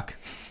name. stock.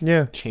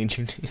 Yeah.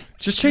 Changing name.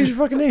 Just change your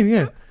fucking name.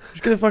 Yeah.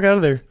 Just get the fuck out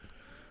of there.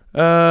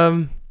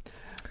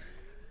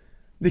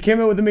 They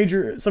came out with a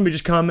major. Somebody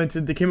just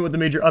commented. They came out with a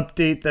major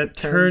update that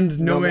turned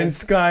No Man's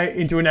Sky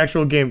into an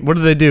actual game. What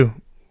do they do?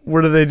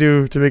 What do they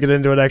do to make it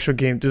into an actual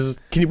game?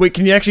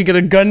 Can you actually get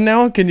a gun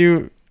now? Can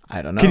you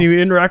I don't know. Can you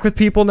interact with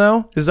people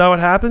now? Is that what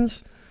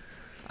happens?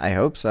 I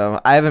hope so.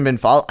 I haven't been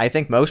I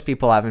think most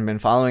people haven't been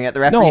following it. The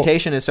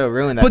reputation is so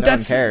ruined that But no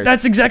one cares.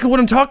 that's exactly what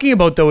I'm talking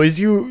about, though. Is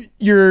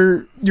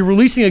you're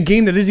releasing a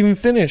game that isn't even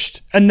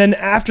finished, and then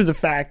after the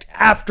fact,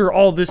 after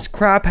all this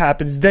crap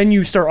happens, then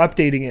you start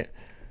updating it.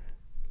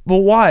 But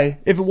why?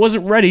 If it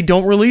wasn't ready,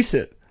 don't release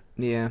it.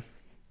 Yeah.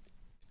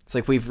 It's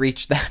like we've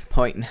reached that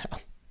point now.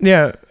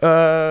 Yeah.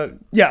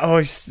 Yeah.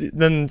 Oh,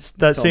 then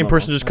that same no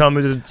person just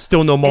commented,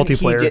 still no And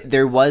multiplayer.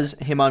 there was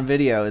him on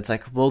video. It's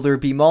like, will there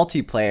be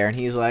multiplayer? And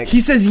he's like,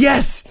 He says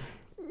yes.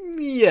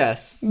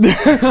 yes.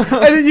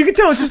 And you can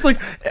tell it's just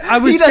like, I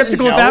was He doesn't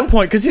skeptical at know. that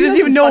point because he He doesn't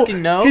even doesn't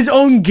fucking know. his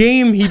own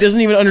game. He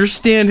doesn't even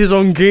understand his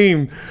own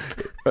game.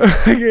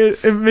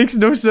 It makes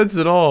no sense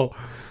at all.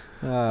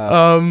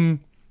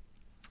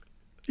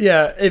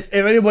 Yeah, if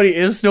anybody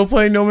is still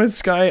playing No Man's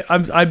Sky,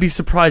 I'd be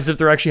surprised if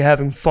they're actually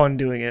having fun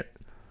doing it.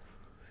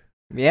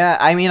 Yeah,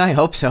 I mean, I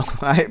hope so.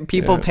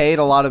 People Yeah. paid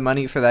a lot of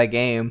money for that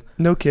game.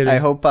 No kidding. I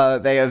hope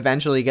they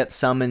eventually get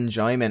some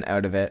enjoyment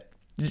out of it.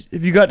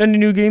 Have you got any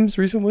new games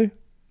recently?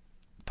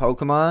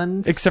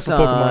 Pokemon, Except for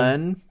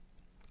Sun.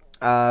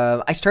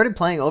 I started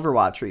playing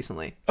Overwatch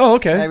recently. Oh,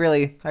 okay.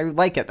 I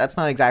like it. That's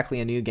not exactly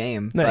a new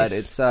game,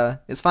 Nice. but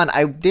it's fun.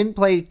 I didn't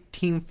play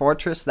Team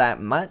Fortress that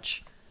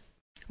much.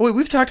 Oh, wait,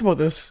 we've talked about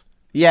this.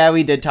 Yeah,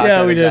 we did talk Yeah,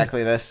 about we did.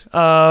 exactly this.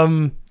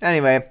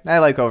 Anyway, I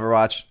like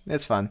Overwatch.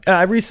 It's fun.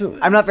 I recently.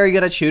 I'm not very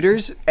good at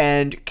shooters,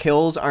 and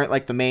kills aren't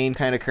like the main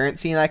kind of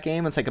currency in that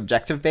game. It's like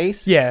objective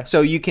based. Yeah.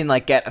 So you can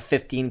like get a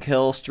 15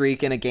 kill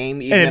streak in a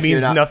game, even And it if you're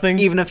means not, nothing?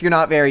 even if you're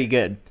not very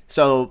good.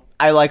 So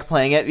I like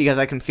playing it because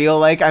I can feel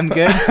like I'm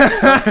good.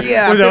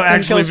 Yeah, Without 15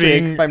 actually kill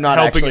streak, being but I'm not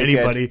helping actually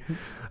anybody.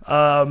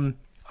 Good.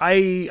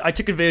 I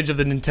took advantage of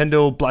the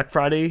Nintendo Black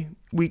Friday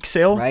week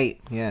sale. Right?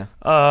 Yeah.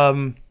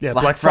 Yeah,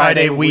 Black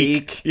Friday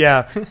week.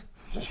 Yeah.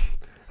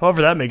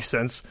 However that makes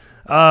sense.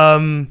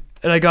 And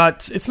I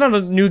got, it's not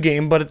a new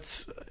game, but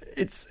it's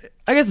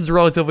I guess it's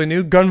relatively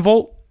new.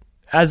 Gunvolt,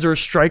 Azure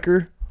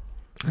Striker.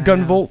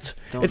 Gunvolt.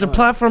 It's a know it.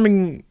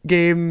 platforming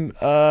game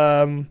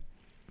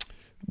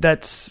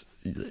that's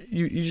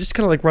you just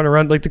kind of like run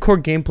around. Like the core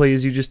gameplay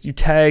is you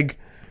tag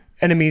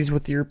enemies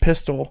with your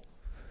pistol.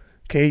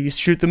 Okay, you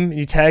shoot them,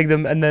 you tag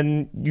them, and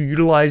then you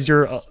utilize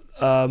your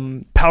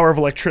power of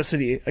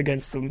electricity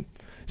against them.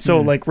 So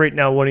like right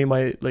now, one of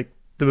my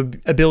the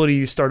ability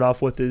you start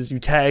off with is you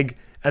tag,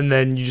 and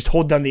then you just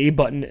hold down the A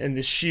button, and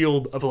this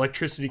shield of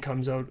electricity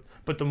comes out.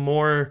 But the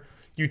more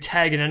you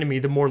tag an enemy,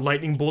 the more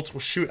lightning bolts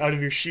will shoot out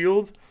of your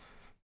shield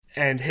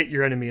and hit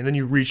your enemy, and then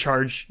you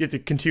recharge. You have to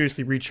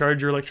continuously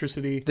recharge your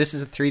electricity. This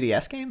is a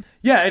 3DS game?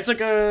 Yeah, it's like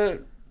a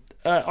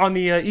on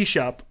the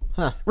eShop.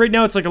 Huh. Right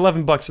now, it's like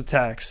 $11 with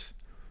tax.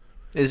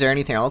 Is there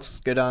anything else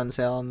good on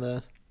sale on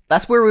the...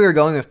 That's where we were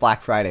going with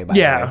Black Friday, by the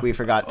way. We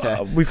forgot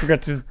to... We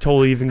forgot to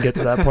totally even get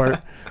to that part.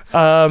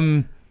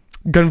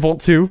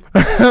 Gunvolt 2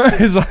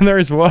 is on there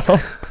as well.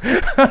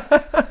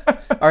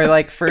 Are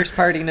like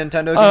first-party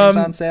Nintendo games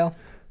on sale?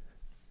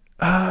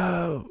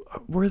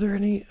 Were there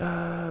any?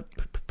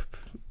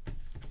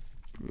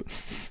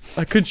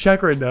 I could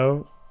check right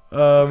now.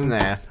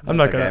 Nah, I'm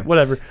not gonna.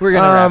 Whatever. We're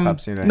gonna wrap up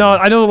soon. No,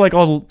 anyway. I know like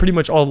pretty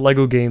much all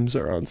Lego games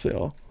are on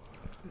sale.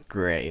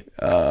 Great.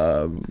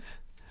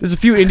 There's a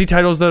few indie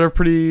titles that are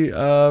pretty.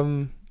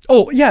 Oh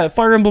yeah,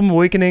 Fire Emblem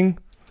Awakening.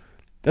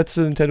 That's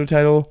a Nintendo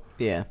title.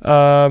 Yeah.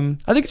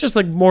 I think it's just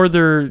like more of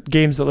their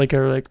games that like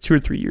are like 2 or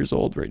 3 years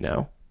old right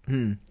now.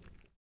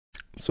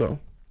 So.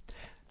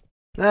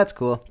 That's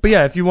cool. But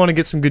yeah, if you want to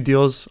get some good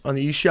deals on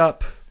the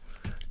eShop,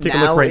 take a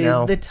look right now.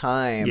 Now is the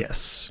time.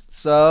 Yes.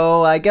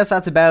 So I guess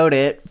that's about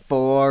it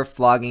for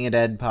Flogging a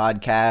Dead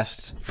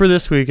podcast. For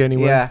this week,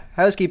 anyway. Yeah.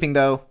 Housekeeping,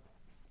 though.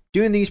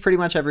 Doing these pretty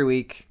much every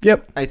week.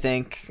 Yep. I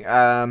think.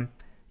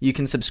 You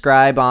can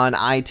subscribe on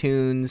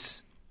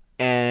iTunes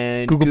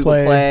and Google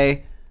Play.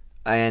 Play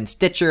And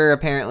Stitcher,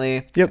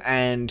 apparently. Yep.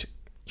 And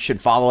you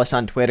should follow us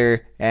on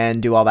Twitter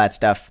and do all that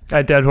stuff.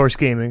 At Dead Horse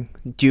Gaming.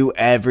 Do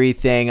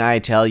everything I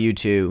tell you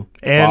to.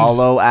 And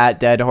follow at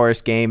Dead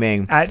Horse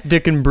Gaming. at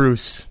Dick and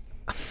Bruce.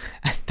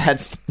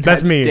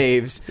 That's me.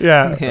 Dave's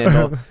Yeah.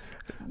 handle.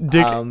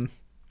 Dick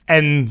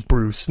N.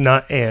 Bruce,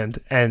 not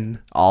N.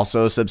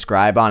 Also,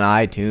 subscribe on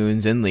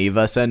iTunes and leave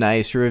us a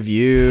nice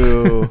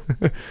review.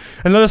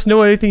 And let us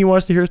know anything you want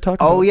us to hear us talk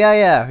about. Oh,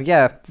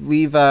 yeah.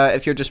 Leave,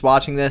 if you're just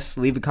watching this,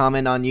 leave a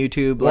comment on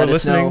YouTube. Let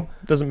us know.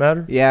 Doesn't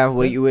matter. Yeah,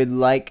 what you would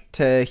like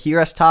to hear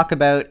us talk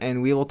about,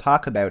 and we will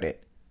talk about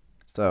it.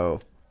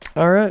 So,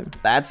 all right.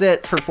 That's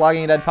it for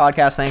Flogging a Dead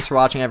Podcast. Thanks for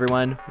watching,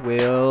 everyone.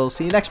 We'll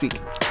see you next week.